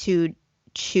okay to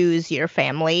choose your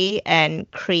family and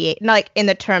create, like in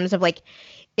the terms of like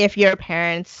if your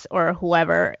parents or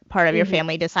whoever part of your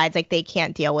family decides like they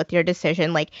can't deal with your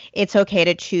decision, like it's okay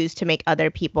to choose to make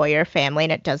other people your family,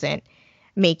 and it doesn't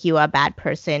make you a bad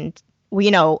person,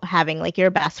 having like your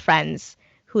best friends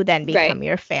who then become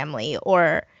your family,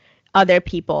 or other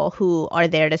people who are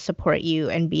there to support you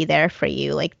and be there for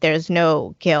you. Like there's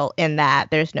no guilt in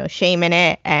that. There's no shame in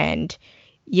it. And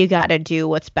you got to do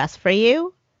what's best for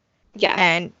you. Yeah.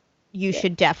 And you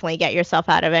should definitely get yourself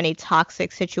out of any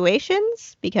toxic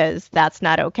situations, because that's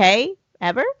not okay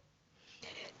ever.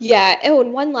 Yeah. Oh,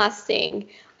 and one last thing.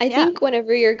 I think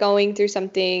whenever you're going through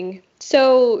something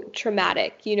so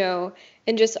traumatic,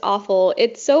 and just awful,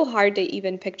 it's so hard to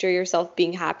even picture yourself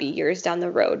being happy years down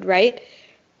the road, right?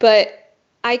 But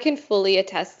I can fully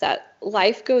attest that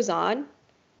life goes on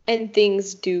and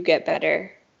things do get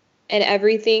better and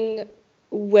everything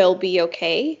will be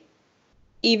okay,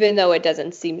 even though it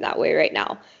doesn't seem that way right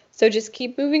now. So just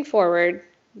keep moving forward,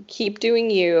 keep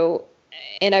doing you,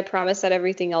 and I promise that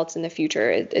everything else in the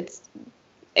future,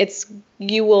 it's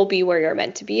you will be where you're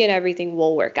meant to be, and everything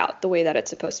will work out the way that it's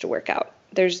supposed to work out.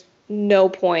 There's no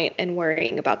point in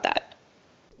worrying about that.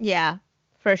 Yeah,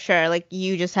 for sure. Like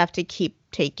you just have to keep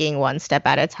taking one step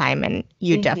at a time, and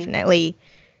you definitely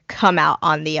come out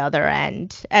on the other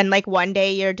end. And like one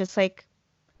day you're just like,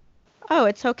 oh,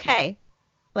 it's okay.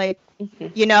 Like,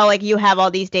 like you have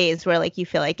all these days where like you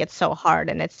feel like it's so hard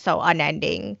and it's so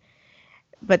unending.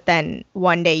 But then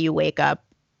one day you wake up,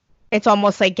 it's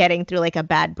almost like getting through like a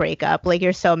bad breakup. Like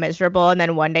you're so miserable, and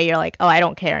then one day you're like, oh, I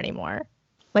don't care anymore.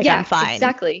 Like I'm fine.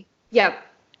 Exactly. Yep.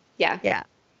 Yeah. Yeah.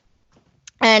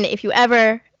 And if you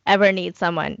ever need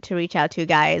someone to reach out to,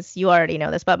 guys, you already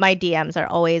know this, but my DMs are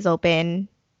always open.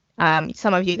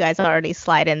 Some of you guys already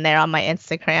slide in there on my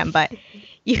Instagram, but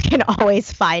you can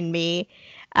always find me.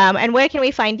 And where can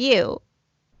we find you?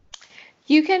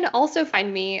 You can also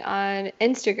find me on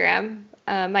Instagram.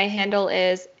 My handle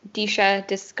is Disha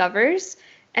Discovers.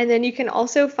 And then you can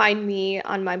also find me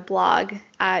on my blog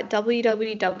at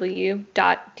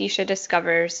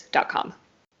www.dishadiscovers.com.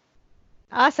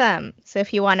 Awesome. So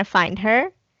if you want to find her,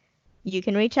 you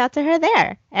can reach out to her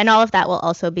there. And all of that will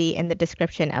also be in the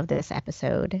description of this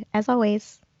episode, as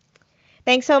always.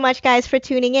 Thanks so much, guys, for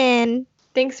tuning in.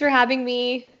 Thanks for having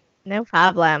me. No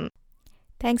problem.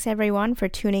 Thanks, everyone, for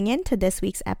tuning in to this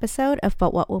week's episode of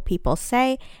But What Will People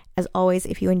Say? As always,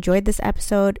 if you enjoyed this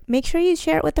episode, make sure you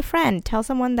share it with a friend. Tell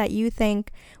someone that you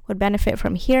think would benefit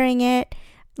from hearing it.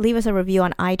 Leave us a review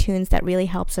on iTunes. That really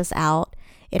helps us out.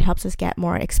 It helps us get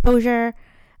more exposure.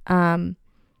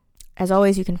 As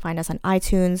always, you can find us on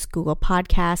iTunes, Google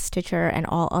Podcasts, Stitcher, and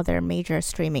all other major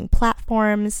streaming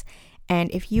platforms.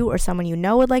 And if you or someone you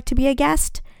know would like to be a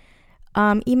guest,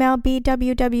 email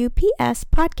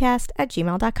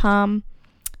bwwpspodcast@gmail.com.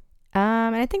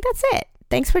 And I think that's it.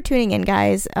 Thanks for tuning in,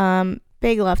 guys.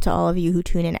 Big love to all of you who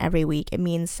tune in every week. It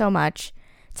means so much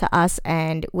to us,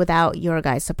 and without your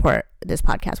guys' support, this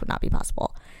podcast would not be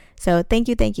possible. So thank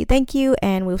you,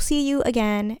 and we'll see you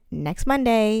again next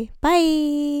Monday.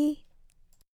 Bye!